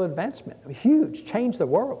technological advancement. Huge, changed the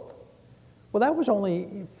world. Well, that was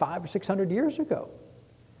only 500 or 600 years ago.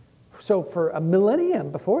 So for a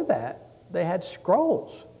millennium before that, they had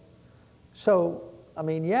scrolls. So, I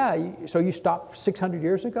mean, so you stopped 600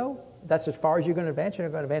 years ago? That's as far as you're going to advance? You're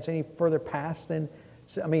not going to advance any further past than,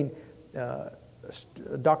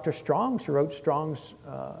 Dr. Strong's, who wrote Strong's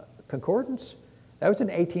Concordance, that was in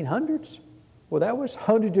the 1800s. Well, that was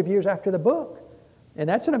hundreds of years after the book. And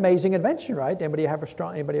that's an amazing invention, right? Anybody ever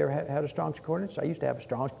had a Strong's Concordance? I used to have a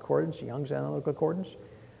Strong's Concordance, Young's Analytical Concordance.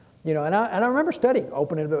 And I remember studying,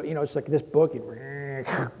 opening it, it's like this book,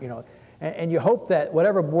 And you hope that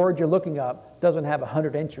whatever board you're looking up doesn't have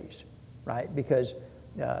 100 entries, right? Because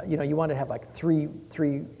you want to have like three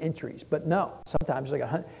entries. But no, sometimes it's like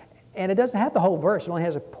 100. And it doesn't have the whole verse. It only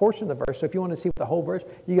has a portion of the verse. So if you want to see the whole verse,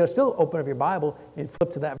 you got to still open up your Bible and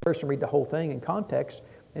flip to that verse and read the whole thing in context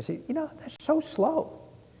and see, that's so slow.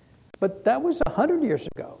 But that was 100 years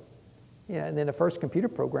ago. And then the first computer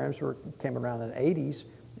programs came around in the 80s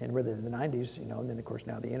and really in the 90s, and then of course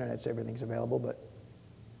now the internet's everything's available. But,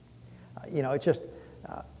 it's just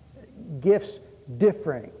gifts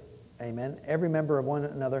differing. Amen. Every member of one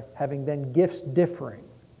another having then gifts differing.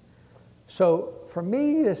 So for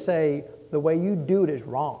me to say the way you do it is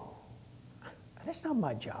wrong, that's not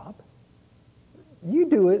my job. You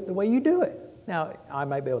do it the way you do it. Now, I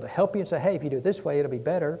might be able to help you and say, hey, if you do it this way, it'll be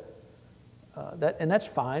better. And that's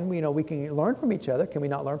fine. We can learn from each other. Can we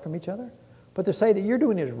not learn from each other? But to say that you're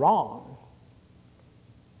doing it is wrong,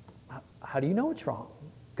 how do you know it's wrong?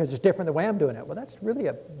 Because it's different the way I'm doing it. Well, that's really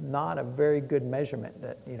not a very good measurement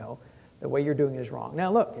that, the way you're doing it is wrong.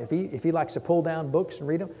 Now, look, if he likes to pull down books and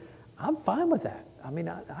read them, I'm fine with that. I mean,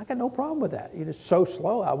 I got no problem with that. It is so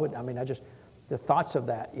slow. The thoughts of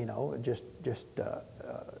that,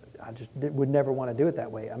 I just would never want to do it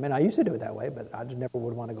that way. I mean, I used to do it that way, but I just never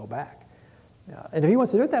would want to go back. And if he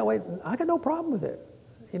wants to do it that way, I got no problem with it.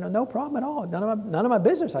 No problem at all. None of my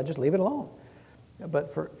business. I just leave it alone.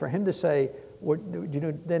 But for him to say,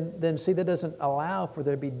 then see, that doesn't allow for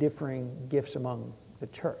there to be differing gifts among the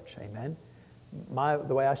church. Amen.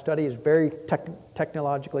 The way I study is very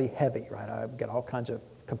technologically heavy, right? I've got all kinds of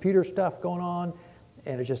computer stuff going on,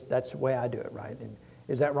 and that's the way I do it, right? And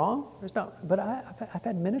is that wrong? It's not. But I've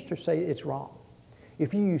had ministers say it's wrong.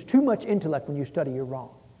 If you use too much intellect when you study, you're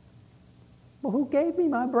wrong. Well, who gave me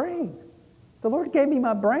my brain? The Lord gave me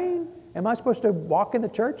my brain. Am I supposed to walk in the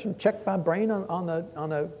church and check my brain on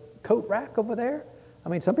a coat rack over there? I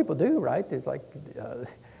mean, some people do, right? It's like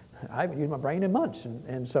I haven't used my brain in months,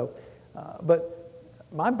 and so. But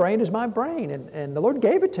my brain is my brain, and the Lord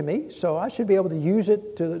gave it to me, so I should be able to use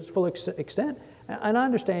it to its full extent. And I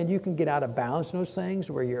understand you can get out of balance in those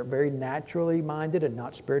things where you're very naturally minded and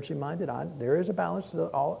not spiritually minded. There is a balance to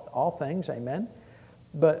all things, amen.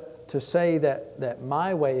 But to say that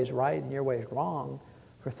my way is right and your way is wrong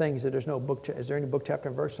for things that there's no book, is there any book, chapter,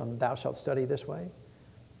 and verse on thou shalt study this way?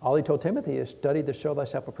 All he told Timothy is study to show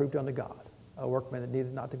thyself approved unto God, a workman that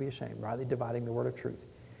needeth not to be ashamed, rightly dividing the word of truth.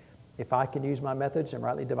 If I can use my methods and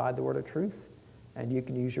rightly divide the word of truth, and you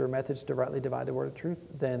can use your methods to rightly divide the word of truth,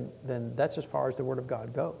 then that's as far as the word of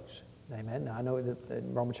God goes. Amen. Now, I know that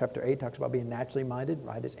in Romans chapter 8 talks about being naturally minded,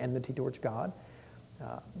 right? It's enmity towards God.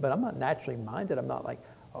 But I'm not naturally minded. I'm not like,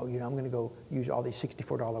 I'm going to go use all these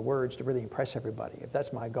 $64 words to really impress everybody. If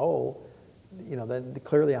that's my goal, then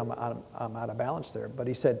clearly I'm out of balance there. But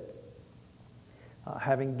he said,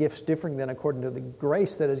 having gifts differing then according to the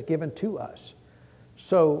grace that is given to us.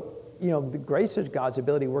 So, the grace is God's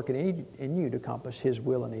ability working in you to accomplish His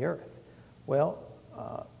will in the earth. Well,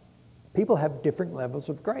 people have different levels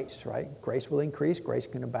of grace, right? Grace will increase, grace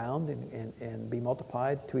can abound and be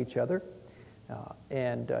multiplied to each other.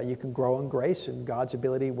 And you can grow in grace and God's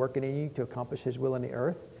ability working in you to accomplish His will in the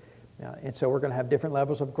earth. And so we're going to have different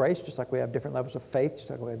levels of grace, just like we have different levels of faith, just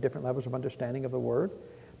like we have different levels of understanding of the Word.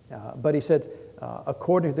 But he said,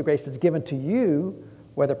 according to the grace that's given to you,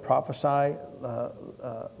 whether prophecy,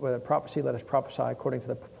 let us prophesy according to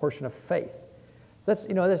the proportion of faith. That's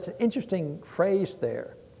an interesting phrase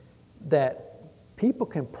there, that people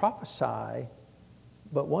can prophesy,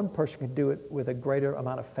 but one person can do it with a greater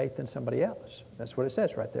amount of faith than somebody else. That's what it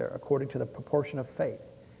says right there, according to the proportion of faith.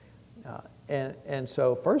 And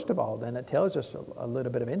so first of all, then it tells us a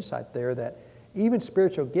little bit of insight there that even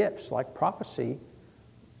spiritual gifts like prophecy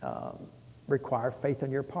require faith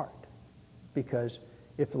on your part. Because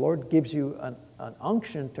if the Lord gives you an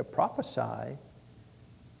unction to prophesy,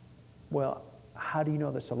 well, how do you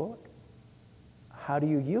know that's the Lord? How do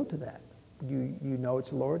you yield to that? You know it's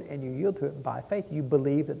the Lord, and you yield to it by faith. You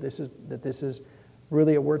believe that this is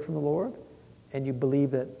really a word from the Lord, and you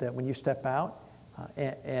believe that when you step out,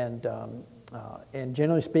 and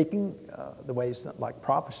generally speaking, the ways that like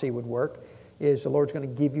prophecy would work is the Lord's going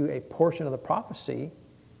to give you a portion of the prophecy,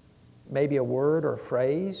 maybe a word or a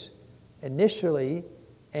phrase initially,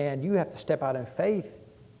 and you have to step out in faith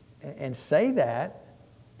and say that,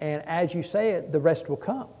 and as you say it, the rest will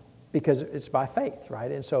come because it's by faith,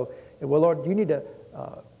 right? And so, well, Lord, you need to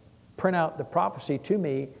print out the prophecy to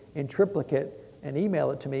me in triplicate and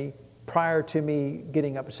email it to me prior to me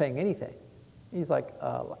getting up and saying anything. He's like,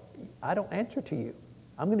 I don't answer to you.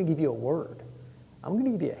 I'm going to give you a word. I'm going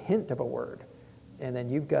to give you a hint of a word. And then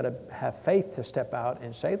you've got to have faith to step out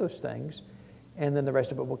and say those things. and then the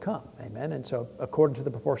rest of it will come. Amen. And so according to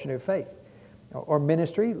the proportion of faith. Or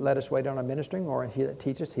ministry, let us wait on our ministering, or he that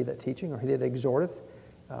teacheth, he that teaching, or he that exhorteth,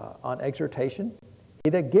 on exhortation. He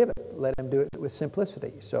that giveth, let him do it with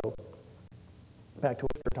simplicity. So back to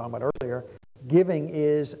what we were talking about earlier, giving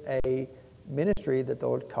is a ministry that the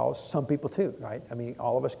Lord calls some people to, right? I mean,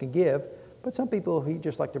 all of us can give, but some people,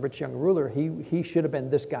 just like the rich young ruler, he should have been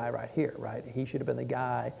this guy right here, right? He should have been the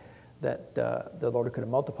guy that the Lord could have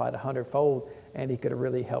multiplied 100-fold, and he could have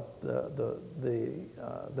really helped the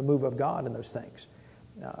move of God in those things.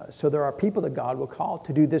 So there are people that God will call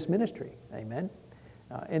to do this ministry, amen?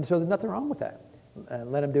 And so there's nothing wrong with that.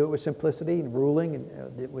 Let him do it with simplicity and ruling,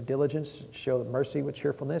 and with diligence, show mercy with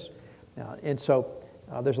cheerfulness. And so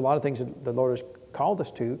there's a lot of things that the Lord has called us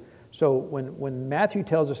to. So when Matthew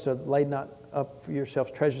tells us to lay not up for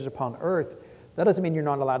yourselves treasures upon earth, that doesn't mean you're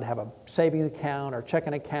not allowed to have a savings account or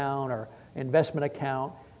checking account or investment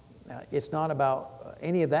account. It's not about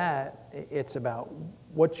any of that. It's about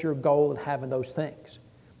what's your goal in having those things.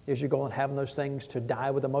 Is your goal in having those things to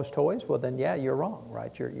die with the most toys? Well, then, yeah, you're wrong,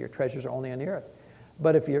 right? Your treasures are only on the earth.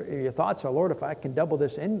 But if your thoughts are, Lord, if I can double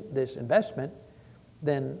this investment,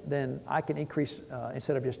 then I can increase,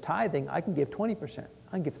 instead of just tithing, I can give 20%.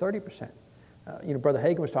 I can give 30%. Brother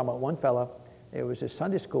Hagin was talking about one fella. It was his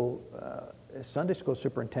Sunday school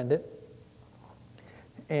superintendent,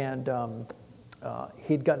 and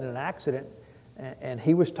he'd gotten in an accident, and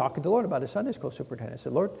he was talking to the Lord about his Sunday school superintendent. He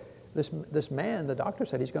said, Lord, this man, the doctor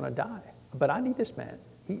said he's going to die, but I need this man.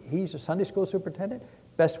 He's a Sunday school superintendent,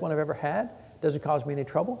 best one I've ever had, doesn't cause me any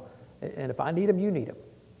trouble, and if I need him, you need him.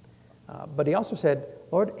 But he also said,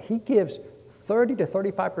 Lord, he gives 30 to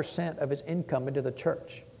 35% of his income into the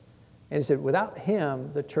church. And he said, without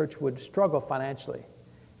him, the church would struggle financially.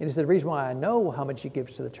 And he said, the reason why I know how much he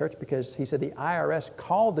gives to the church, because he said the IRS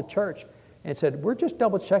called the church and said, we're just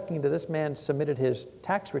double checking that this man submitted his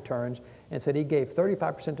tax returns, and said he gave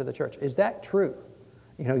 35% to the church. Is that true?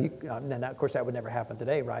 And of course that would never happen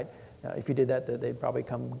today, right? If you did that, they'd probably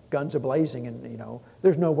come guns a-blazing, and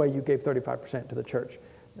there's no way you gave 35% to the church.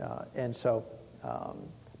 But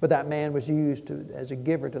that man was used as a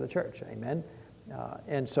giver to the church, amen?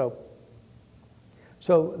 So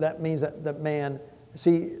that means that the man,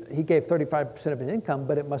 he gave 35% of his income,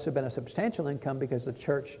 but it must have been a substantial income, because the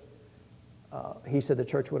church, he said the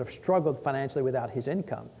church would have struggled financially without his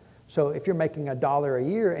income. So if you're making $1 a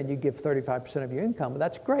year and you give 35% of your income,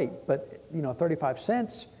 that's great, but 35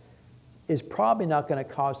 cents is probably not going to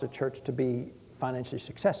cause the church to be financially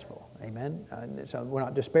successful, amen? So we're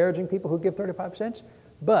not disparaging people who give 35 cents,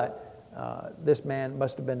 but this man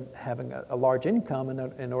must have been having a large income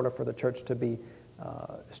in order for the church to be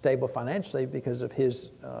stable financially because of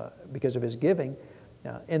his giving.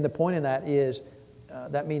 And the point in that is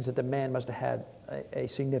that means that the man must have had a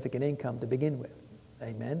significant income to begin with,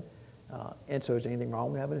 amen? And so is anything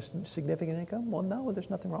wrong with having a significant income? Well, no, there's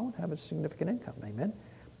nothing wrong with having a significant income, amen?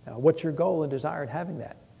 What's your goal and desire in having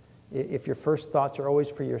that? If your first thoughts are always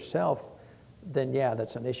for yourself, then yeah,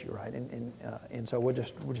 that's an issue, right? And so we'll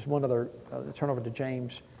just one other, turn over to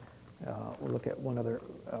James. We'll look at one other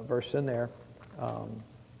verse in there. I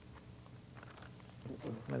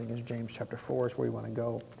think it's James chapter 4 is where we want to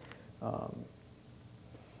go.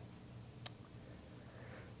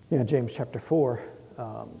 James chapter 4.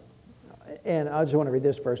 And I just want to read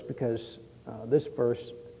this verse, because this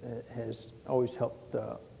verse has always helped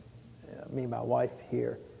me and my wife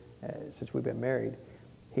here since we've been married.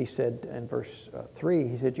 He said in verse 3,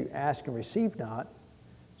 he said, you ask and receive not.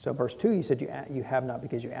 So verse 2, he said, you have not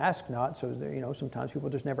because you ask not. So sometimes people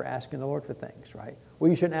just never ask in the Lord for things, right? Well,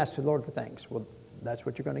 you shouldn't ask the Lord for things. Well, that's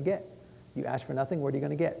what you're going to get. You ask for nothing, what are you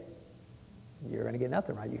going to get? You're going to get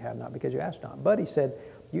nothing, right? You have not because you ask not. But he said,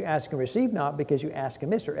 you ask and receive not because you ask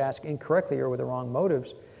amiss, or ask incorrectly or with the wrong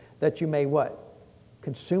motives, that you may what?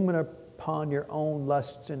 Consume it upon your own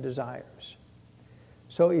lusts and desires.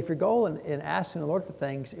 So if your goal in asking the Lord for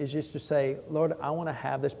things is just to say, Lord, I want to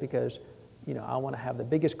have this because, I want to have the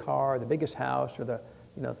biggest car, the biggest house, or the,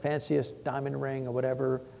 fanciest diamond ring or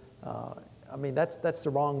whatever. That's the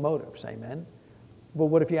wrong motives, amen? Well,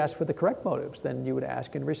 what if you ask for the correct motives? Then you would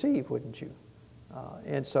ask and receive, wouldn't you?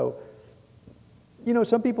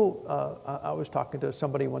 Some people, I was talking to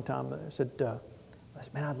somebody one time, I said,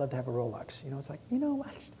 man, I'd love to have a Rolex. It's like,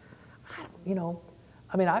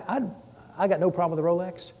 I got no problem with the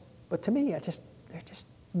Rolex, but to me, they're just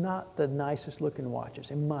not the nicest looking watches,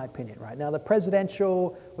 in my opinion, right? Now, the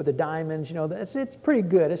presidential with the diamonds, it's pretty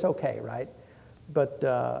good. It's okay, right? But,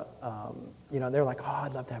 they're like, oh,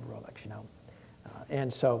 I'd love to have a Rolex, I don't know,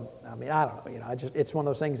 it's one of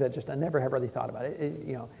those things that just I never have really thought about it.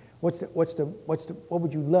 What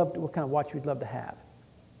would you love? What kind of watch you'd love to have?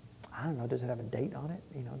 I don't know. Does it have a date on it?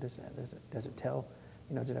 Does it tell?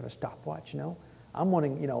 Does it have a stopwatch? I'm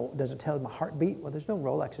wanting. Does it tell my heartbeat? Well, there's no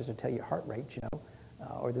Rolexes to tell your heart rate.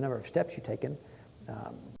 Or the number of steps you've taken.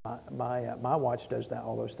 My watch does that.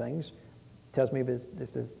 All those things. Tells me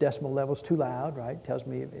if the decimal level's too loud. Right. Tells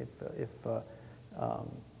me if it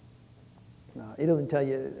doesn't tell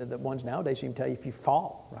you. The ones nowadays even tell you if you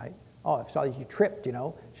fall. Right. Oh, if you tripped.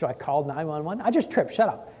 Should I call 911? I just tripped. Shut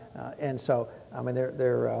up. And so,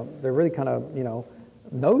 they're really kind of,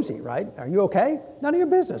 nosy, right? Are you okay? None of your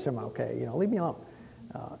business. Am I okay? Leave me alone.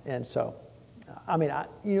 And so,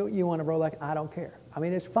 you want a Rolex? I don't care.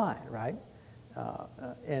 It's fine, right?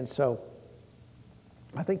 And so,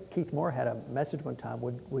 I think Keith Moore had a message one time.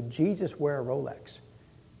 Would Jesus wear a Rolex?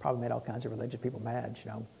 Probably made all kinds of religious people mad,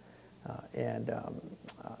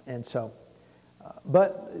 and so.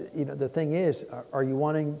 But the thing is, are you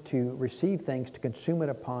wanting to receive things to consume it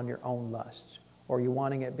upon your own lusts? Or are you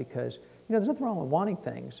wanting it because, there's nothing wrong with wanting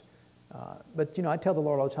things. But I tell the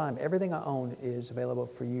Lord all the time, everything I own is available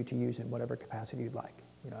for you to use in whatever capacity you'd like.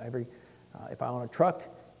 If I own a truck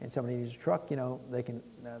and somebody needs a truck,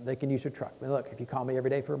 they can use their truck. Look, if you call me every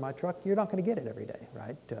day for my truck, you're not going to get it every day,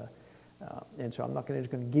 right? And so I'm not just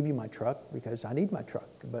going to give you my truck because I need my truck.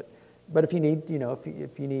 But if you need,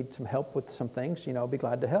 if you need some help with some things, I'll be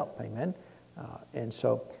glad to help. Amen. And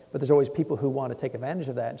so, but there's always people who want to take advantage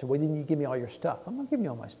of that and say, well, didn't you give me all your stuff? I'm not giving you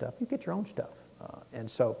all my stuff. You get your own stuff.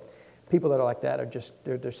 And so, people that are like that are just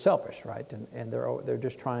they're selfish, right? And they're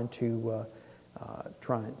just trying to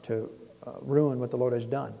ruin what the Lord has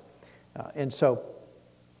done. And so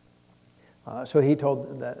he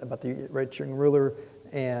told that about the rich young ruler,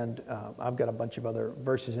 and I've got a bunch of other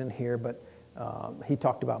verses in here, but. He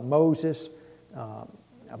talked about Moses,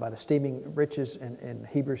 about esteeming riches in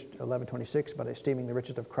Hebrews 11:26, about esteeming the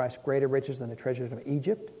riches of Christ greater riches than the treasures of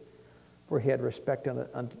Egypt, for he had respect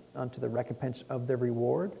unto the recompense of the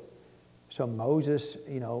reward. So Moses,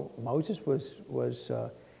 Moses was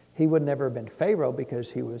he would never have been Pharaoh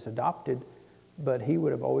because he was adopted, but he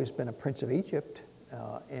would have always been a prince of Egypt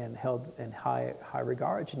and held in high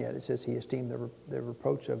regards. And yet it says he esteemed the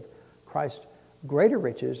reproach of Christ greater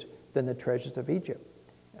riches than the treasures of Egypt,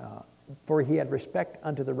 for he had respect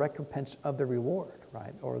unto the recompense of the reward,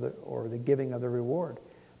 right, or the giving of the reward,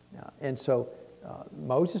 and so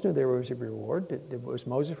Moses knew there was a reward. Was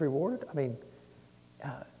Moses rewarded?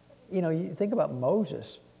 You think about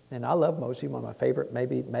Moses, and I love Moses. He's one of my favorite,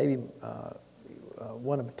 maybe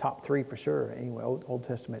one of the top three for sure. Anyway, Old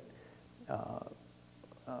Testament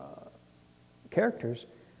characters.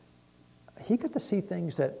 He got to see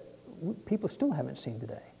things that people still haven't seen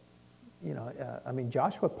today.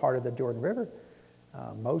 Joshua parted the Jordan River,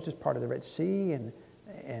 Moses parted the Red Sea, and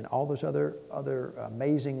all those other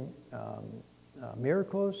amazing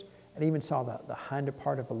miracles, and even saw the hinder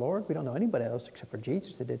part of the Lord. We don't know anybody else except for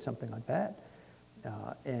Jesus that did something like that,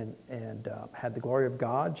 and had the glory of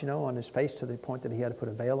God, on his face to the point that he had to put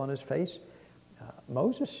a veil on his face.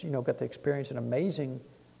 Moses, got to experience an amazing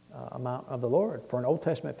amount of the Lord. For an Old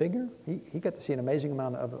Testament figure, he got to see an amazing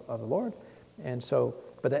amount of the Lord, and so.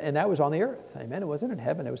 And that was on the earth, amen. It wasn't in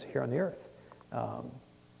heaven; it was here on the earth.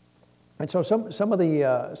 And so some of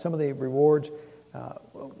the rewards.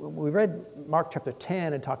 We read Mark chapter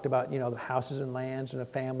 10 and talked about the houses and lands and the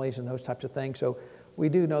families and those types of things. So we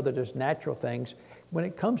do know that there's natural things. When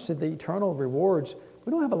it comes to the eternal rewards,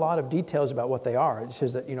 we don't have a lot of details about what they are. It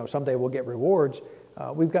says that someday we'll get rewards.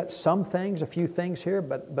 We've got some things, a few things here,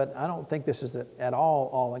 but I don't think this is at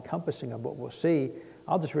all encompassing of what we'll see.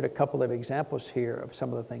 I'll just read a couple of examples here of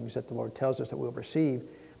some of the things that the Lord tells us that we'll receive.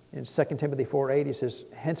 In 2 Timothy 4:8, he says,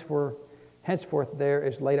 Henceforth there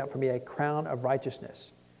is laid up for me a crown of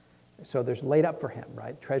righteousness. So there's laid up for him,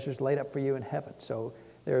 right? Treasures laid up for you in heaven. So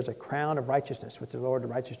there is a crown of righteousness, which the Lord, the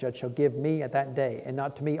righteous judge, shall give me at that day, and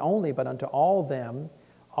not to me only, but unto all them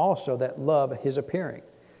also that love his appearing.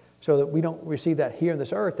 So that we don't receive that here on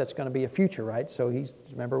this earth, that's going to be a future, right? So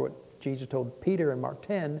remember what Jesus told Peter in Mark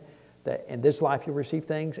 10, that in this life you'll receive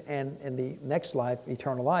things, and in the next life,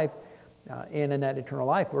 eternal life. And in that eternal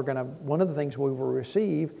life, one of the things we will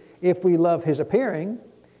receive, if we love his appearing,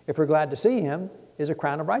 if we're glad to see him, is a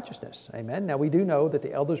crown of righteousness. Amen. Now we do know that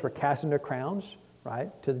the elders were casting their crowns, right,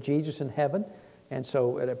 to Jesus in heaven. And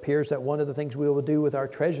so it appears that one of the things we will do with our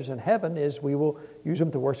treasures in heaven is we will use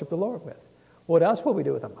them to worship the Lord with. What else will we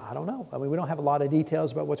do with them? I don't know. We don't have a lot of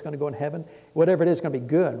details about what's going to go in heaven. Whatever it is going to be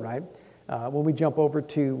good, right? When we jump over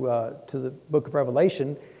to the book of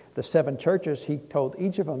Revelation, the 7 churches, he told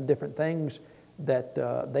each of them different things that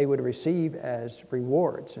they would receive as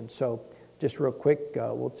rewards. And so just real quick,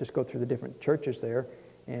 we'll just go through the different churches there.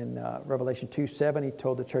 In Revelation 2:7, he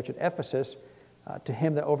told the church at Ephesus, to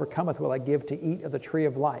him that overcometh will I give to eat of the tree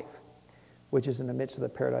of life, which is in the midst of the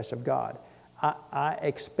paradise of God. I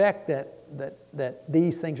expect that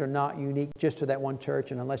these things are not unique just to that one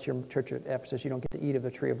church, and unless you're church at Ephesus, you don't get to eat of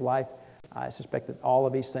the tree of life. I suspect that all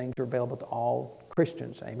of these things are available to all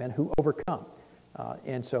Christians, amen, who overcome.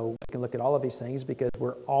 And so we can look at all of these things because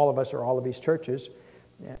all of us are all of these churches.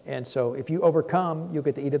 And so if you overcome, you'll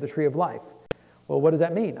get to eat of the tree of life. Well, what does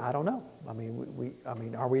that mean? I don't know. I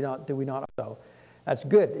mean, are we not? Do we not? So that's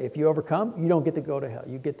good. If you overcome, you don't get to go to hell.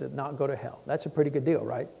 You get to not go to hell. That's a pretty good deal,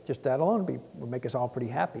 right? Just that alone would make us all pretty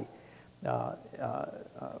happy.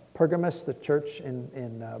 Pergamos, the church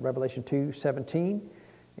in Revelation 2:17,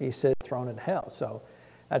 he said thrown in hell. So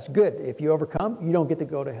that's good. If you overcome, you don't get to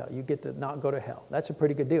go to hell. You get to not go to hell. That's a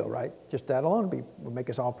pretty good deal, right? Just that alone would make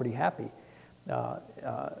us all pretty happy.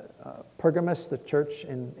 Pergamos, the church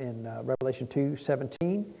in Revelation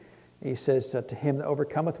 2:17, he says, to him that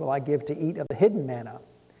overcometh will I give to eat of the hidden manna.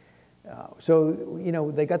 So,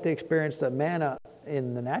 they got to experience the manna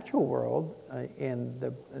in the natural world in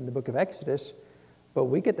the book of Exodus, but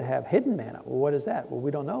we get to have hidden manna. Well, what is that? Well,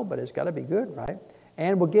 we don't know, but it's got to be good, right?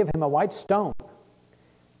 And we'll give him a white stone.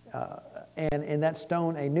 And in that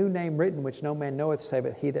stone, a new name written, which no man knoweth, save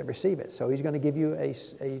he that receiveth. So he's going to give you a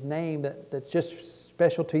name that's just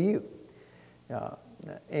special to you.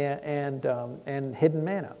 And hidden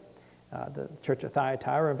manna. The church of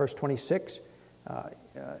Thyatira in verse 26,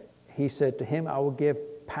 he said, to him I will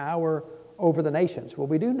give power over the nations. Well,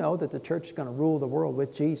 we do know that the church is going to rule the world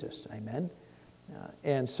with Jesus. Amen.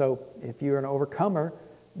 And so if you're an overcomer,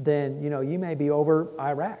 then, you may be over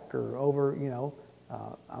Iraq or over,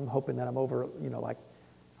 I'm hoping that I'm over, like,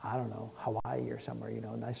 I don't know, Hawaii or somewhere,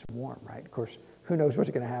 nice and warm, right? Of course, who knows what's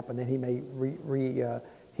going to happen. Then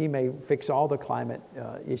he may fix all the climate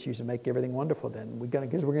issues and make everything wonderful then.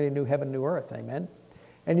 Because we're going to new heaven, new earth, amen?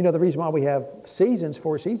 And the reason why we have seasons,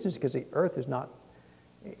 4 seasons, because the earth is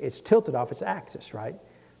it's tilted off its axis, right?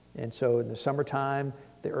 And so in the summertime,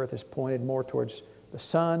 the earth is pointed more towards the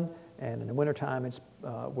sun, and in the wintertime, it's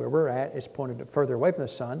where we're at, it's pointed further away from the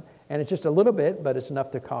sun. And it's just a little bit, but it's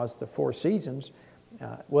enough to cause the 4 seasons.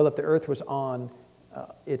 Well, if the earth was on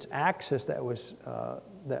its axis that was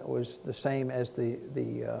the same as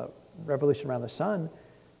the revolution around the sun,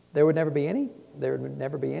 there would never be any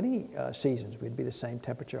seasons. We'd be the same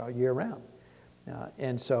temperature all year round.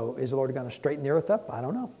 And so is the Lord going to straighten the earth up? I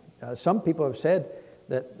don't know. Some people have said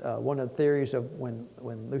that one of the theories of when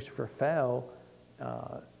Lucifer fell,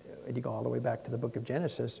 and you go all the way back to the book of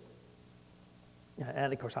Genesis,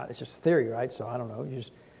 and of course it's just a theory, right? So I don't know.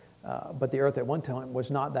 But the earth at one time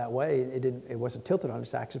was not that way. It wasn't tilted on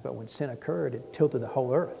its axis, but when sin occurred, it tilted the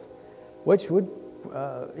whole earth, which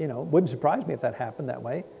wouldn't surprise me if that happened that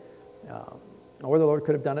way. Or the Lord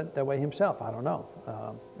could have done it that way himself. I don't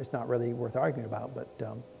know. It's not really worth arguing about. But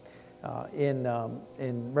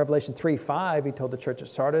in Revelation 3:5, he told the church at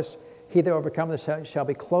Sardis, he that overcometh shall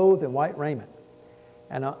be clothed in white raiment.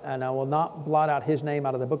 And I will not blot out his name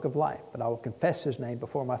out of the book of life, but I will confess his name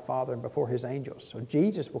before my Father and before his angels. So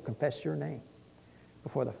Jesus will confess your name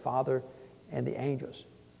before the Father and the angels.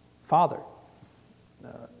 Father,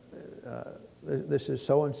 this is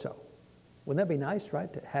so-and-so. Wouldn't that be nice,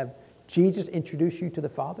 right, to have Jesus introduce you to the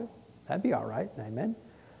Father? That'd be all right, amen.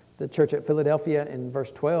 The church at Philadelphia in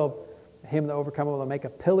verse 12, him that overcometh will make a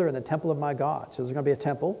pillar in the temple of my God. So there's going to be a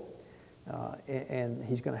temple, and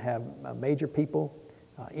he's going to have major people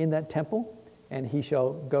in that temple, and he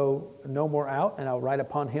shall go no more out, and I'll write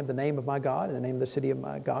upon him the name of my God, and the name of the city of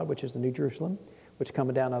my God, which is the New Jerusalem, which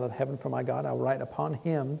cometh down out of heaven from my God. I'll write upon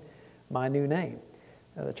him my new name.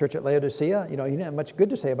 The church at Laodicea, he didn't have much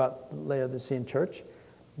good to say about Laodicean church,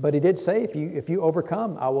 but he did say, if you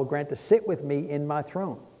overcome, I will grant to sit with me in my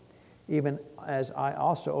throne, even as I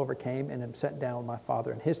also overcame and am set down with my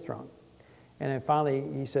Father in his throne. And then finally,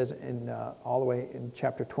 he says all the way in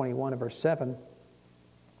chapter 21 and verse 7,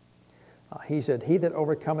 he said, he that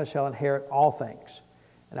overcometh shall inherit all things,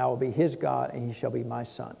 and I will be his God, and he shall be my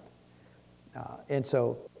son. And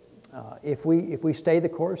so if we stay the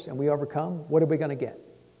course and we overcome, what are we going to get?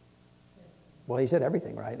 Well, he said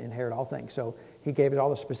everything, right? Inherit all things. So he gave us all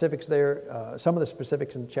the specifics there, some of the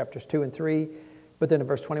specifics in chapters 2 and 3. But then in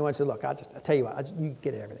verse 21, he said, look, I tell you what, you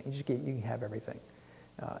get everything. You can have everything.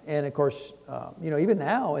 And of course, even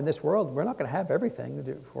now in this world, we're not going to have everything.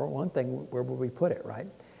 For one thing, where will we put it, right?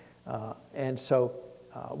 And so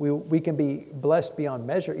we can be blessed beyond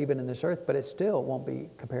measure even in this earth, but it still won't be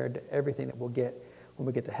compared to everything that we'll get when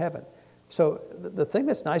we get to heaven. So the thing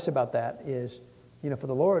that's nice about that is, for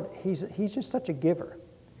the Lord, He's just such a giver.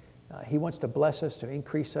 He wants to bless us, to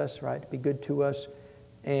increase us, right, to be good to us.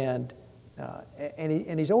 And,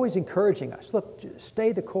 and he's always encouraging us, look,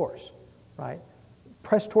 stay the course, right?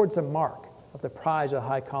 Press towards the mark of the prize of the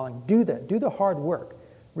high calling. Do that. Do the hard work.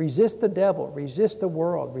 Resist the devil. Resist the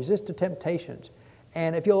world. Resist the temptations.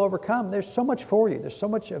 And if you'll overcome, there's so much for you. There's so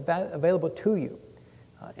much available to you.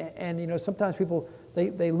 And sometimes people,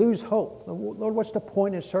 they lose hope. Lord, what's the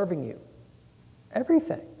point in serving you?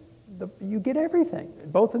 Everything. You get everything,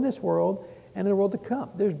 both in this world and in the world to come.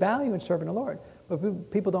 There's value in serving the Lord.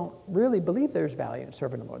 But people don't really believe there's value in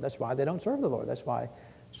serving the Lord. That's why they don't serve the Lord. That's why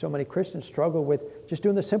so many Christians struggle with just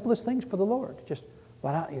doing the simplest things for the Lord. Just,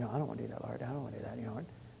 well, I don't want to do that, Lord. I don't want to do that,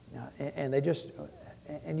 And they just,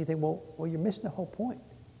 and you think, well, you're missing the whole point.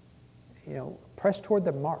 Press toward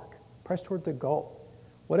the mark. Press toward the goal.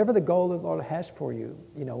 Whatever the goal the Lord has for you.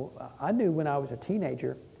 I knew when I was a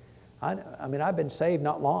teenager, I've been saved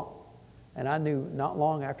not long. And I knew not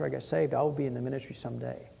long after I got saved, I would be in the ministry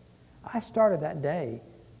someday. I started that day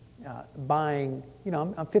buying,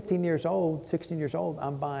 I'm 15 years old, 16 years old.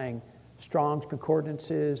 I'm buying Strong's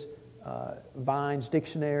Concordances, Vine's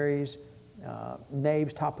dictionaries,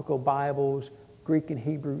 Nave's topical Bibles, Greek and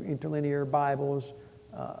Hebrew interlinear Bibles,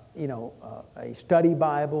 a study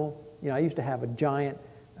Bible. I used to have a giant,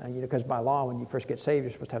 because by law, when you first get saved,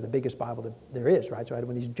 you're supposed to have the biggest Bible that there is, right? So I had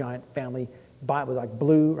one of these giant family Bibles, like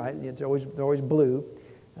blue, right? They're always blue,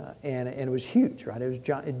 and it was huge, right? It was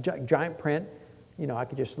giant print. I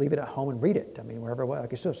could just leave it at home and read it. Wherever I was, I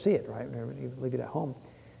could still see it, right? You leave it at home.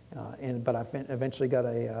 But I eventually got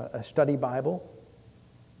a study Bible,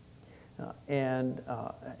 and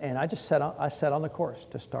I just set on the course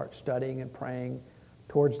to start studying and praying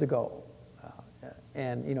towards the goal.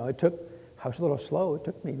 I was a little slow. It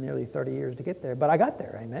took me nearly 30 years to get there, but I got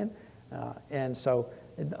there, amen. And so,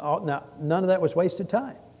 now none of that was wasted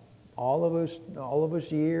time. All of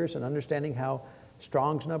those years and understanding how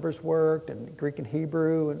Strong's numbers worked and Greek and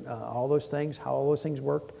Hebrew and all those things, how all those things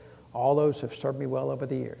worked, all those have served me well over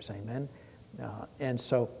the years, amen.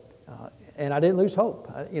 And I didn't lose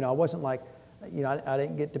hope. I wasn't like, I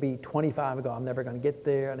didn't get to be 25 and go, I'm never going to get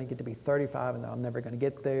there. I didn't get to be 35 and go, I'm never going to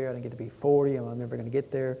get there. I didn't get to be 40 and I'm never going to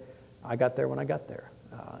get there. I got there when I got there,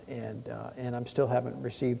 and I'm still haven't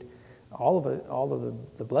received all of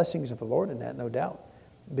the blessings of the Lord in that, no doubt,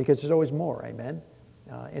 because there's always more, amen.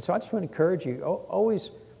 And so I just want to encourage you, always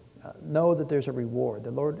know that there's a reward. The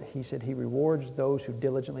Lord, He said, He rewards those who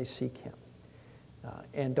diligently seek Him.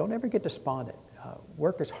 And don't ever get despondent.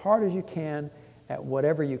 Work as hard as you can at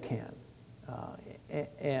whatever you can,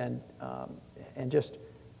 and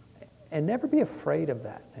never be afraid of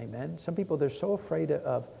that, amen. Some people, they're so afraid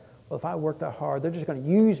of, well, if I work that hard, they're just going to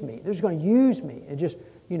use me. They're just going to use me, and just,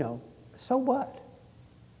 so what?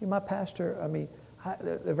 My pastor,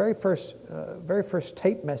 the very first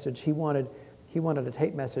tape message he wanted a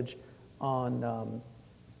tape message on. I'll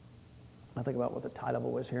think about what the title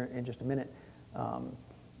was here in just a minute.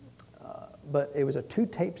 But it was a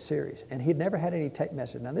 2-tape series, and he'd never had any tape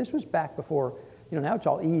message. Now this was back before, now it's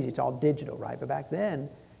all easy, it's all digital, right? But back then,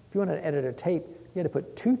 if you wanted to edit a tape, you had to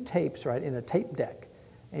put 2 tapes, right, in a tape deck,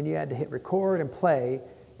 and you had to hit record and play.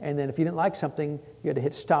 And then if you didn't like something, you had to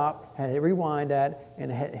hit stop, had to rewind that, and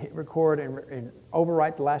hit record and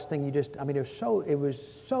overwrite the last thing you just,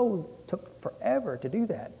 took forever to do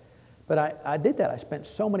that. But I did that. I spent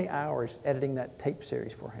so many hours editing that tape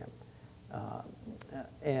series for him.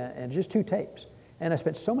 And just 2 tapes. And I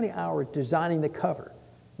spent so many hours designing the cover.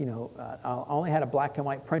 I only had a black and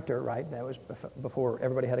white printer, right? That was before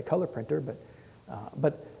everybody had a color printer,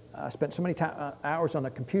 but I spent so many hours on the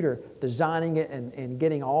computer designing it and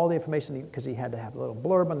getting all the information, because he had to have a little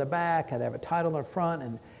blurb on the back, had to have a title on the front,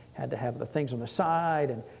 and had to have the things on the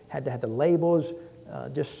side, and had to have the labels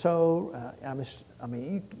just so.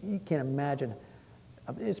 You can't imagine.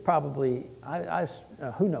 It's probably,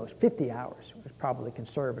 who knows, 50 hours was probably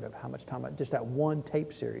conservative, how much time, just that one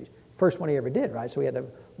tape series. First one he ever did, right? So he had to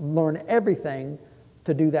learn everything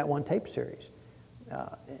to do that one tape series.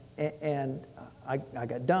 And I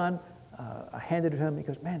got done. I handed it to him. He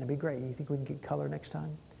goes, man, that'd be great. You think we can get color next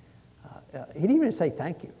time? He didn't even say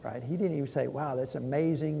thank you, right? He didn't even say, wow, that's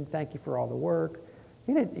amazing. Thank you for all the work.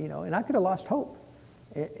 He didn't, and I could have lost hope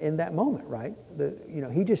in that moment, right?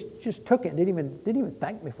 He just took it and didn't even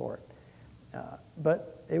thank me for it.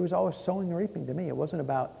 But it was always sowing and reaping to me. It wasn't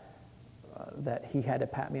about that he had to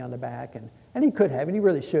pat me on the back, and he could have, and he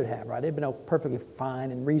really should have, right? It'd been perfectly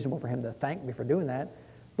fine and reasonable for him to thank me for doing that.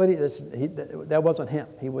 But that wasn't him.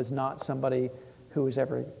 He was not somebody who was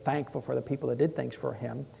ever thankful for the people that did things for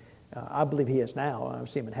him. I believe he is now. I'll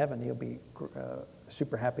see him in heaven. He'll be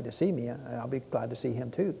super happy to see me. I'll be glad to see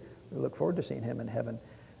him too. We look forward to seeing him in heaven.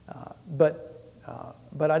 But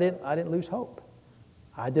I didn't lose hope.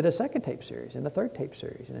 I did a second tape series and a third tape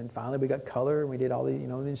series, and then finally we got color, and we did all the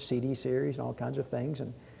the CD series and all kinds of things,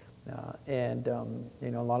 and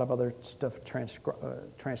a lot of other stuff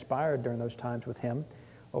transpired during those times with him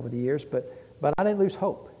over the years. But I didn't lose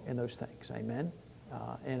hope in those things. Amen.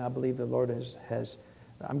 And I believe the Lord has.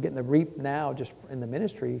 I'm getting the reap now just in the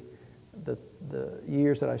ministry, the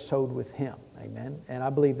years that I sowed with Him. Amen. And I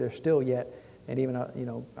believe there's still yet. And even I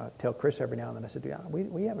tell Chris every now and then, I said, yeah,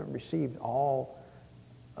 we haven't received all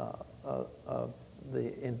of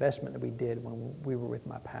the investment that we did when we were with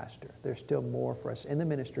my pastor. There's still more for us in the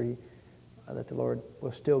ministry that the Lord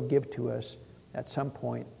will still give to us at some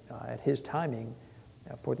point at His timing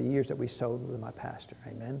for the years that we sowed with my pastor.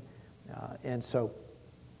 Amen. And so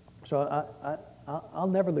I'll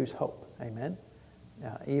never lose hope. Amen.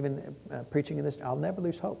 Even preaching in this, I'll never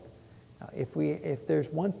lose hope. If there's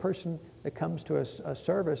one person that comes to a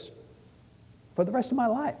service for the rest of my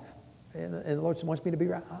life, and the Lord wants me to be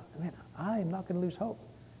right, man, I am not going to lose hope.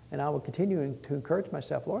 And I will continue to encourage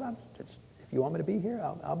myself, Lord, if you want me to be here,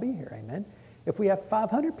 I'll be here. Amen. If we have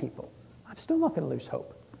 500 people, I'm still not going to lose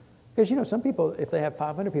hope. Because, some people, if they have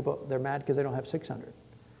 500 people, they're mad because they don't have 600.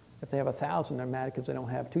 If they have 1,000, they're mad because they don't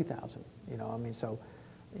have 2,000.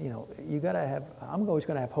 You got to have, I'm always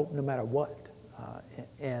going to have hope no matter what.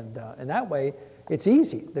 And that way, it's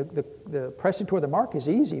easy. The pressing toward the mark is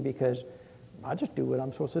easy because I just do what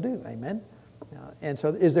I'm supposed to do. Amen. And so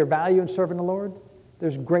is there value in serving the Lord?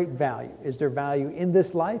 There's great value. Is there value in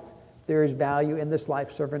this life? There is value in this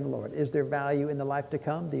life serving the Lord. Is there value in the life to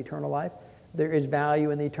come, the eternal life? There is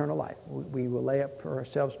value in the eternal life. We will lay up for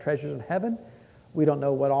ourselves treasures in heaven. We don't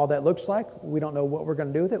know what all that looks like. We don't know what we're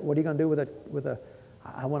going to do with it. What are you going to do with a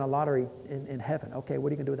I won a lottery in heaven. Okay, what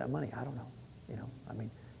are you going to do with that money? I don't know.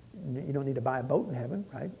 You don't need to buy a boat in heaven,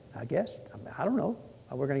 right? I guess. I don't know.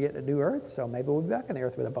 We're going to get a new earth, so maybe we'll be back on the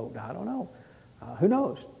earth with a boat. I don't know. Who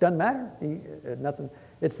knows? Doesn't matter. Nothing.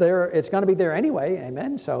 It's there. It's going to be there anyway.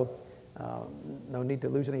 Amen. So no need to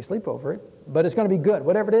lose any sleep over it. But it's going to be good.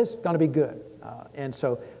 Whatever it is, it's going to be good. And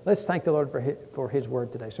so let's thank the Lord for His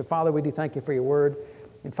word today. So Father, we do thank you for your word.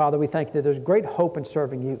 And Father, we thank you that there's great hope in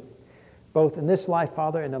serving you, both in this life,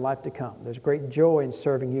 Father, and the life to come. There's great joy in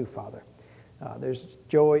serving you, Father. There's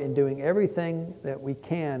joy in doing everything that we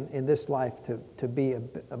can in this life to be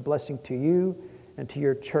a blessing to you and to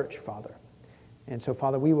your church, Father. And so,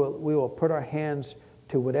 Father, we will put our hands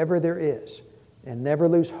to whatever there is and never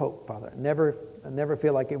lose hope, Father. Never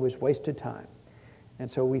feel like it was wasted time. And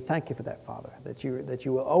so we thank you for that, Father, that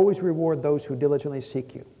you will always reward those who diligently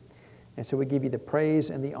seek you. And so we give you the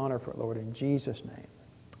praise and the honor for it, Lord, in Jesus' name.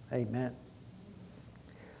 Amen.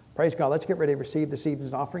 Praise God. Let's get ready to receive this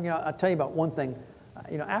evening's offering. I'll tell you about one thing.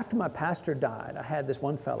 After my pastor died, I had this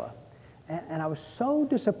one fella, and I was so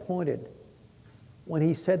disappointed when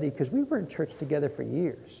he said that, because we were in church together for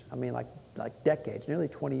years. Like decades, nearly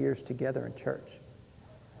 20 years together in church.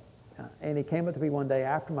 And he came up to me one day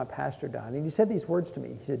after my pastor died, and he said these words to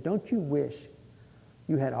me. He said, "Don't you wish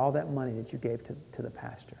you had all that money that you gave to the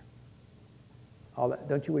pastor?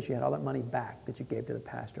 Don't you wish you had all that money back that you gave to the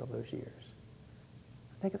pastor over those years?"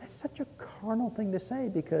 I think that's such a carnal thing to say,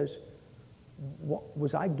 because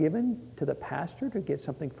was I given to the pastor to get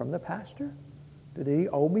something from the pastor? Did he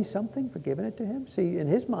owe me something for giving it to him? See, in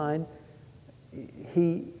his mind,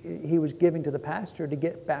 he was giving to the pastor to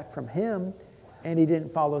get back from him, and he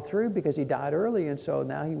didn't follow through because he died early, and so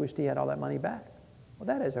now he wished he had all that money back. Well,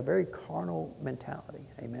 that is a very carnal mentality.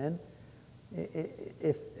 Amen.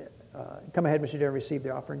 Come ahead, Mr. Jerry, receive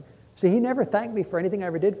the offering. See, he never thanked me for anything I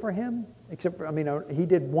ever did for him, except for, he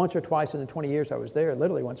did once or twice in the 20 years I was there,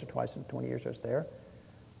 literally once or twice in the 20 years I was there.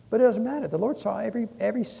 But it doesn't matter. The Lord saw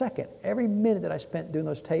every second, every minute that I spent doing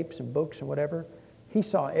those tapes and books and whatever. He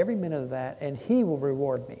saw every minute of that, and He will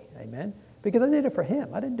reward me. Amen? Because I did it for Him.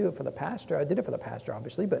 I didn't do it for the pastor. I did it for the pastor,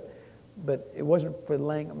 obviously, but it wasn't for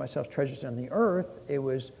laying up myself treasures on the earth. It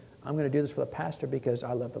was, I'm going to do this for the pastor because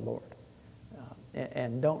I love the Lord.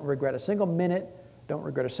 And don't regret a single minute. Don't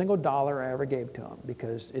regret a single dollar I ever gave to him,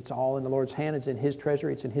 because it's all in the Lord's hand. It's in His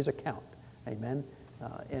treasury. It's in His account. Amen?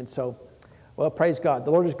 And so, well, praise God.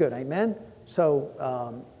 The Lord is good. Amen?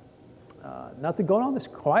 So, nothing going on this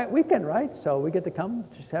quiet weekend, right? So we get to come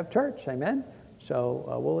just have church. Amen?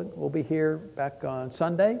 So we'll be here back on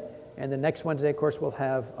Sunday. And the next Wednesday, of course, we'll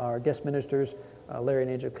have our guest ministers, Larry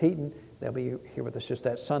and Angela Keaton. They'll be here with us just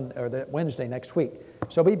that Wednesday next week.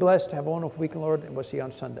 So be blessed. Have a wonderful weekend, Lord, and we'll see you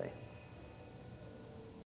on Sunday.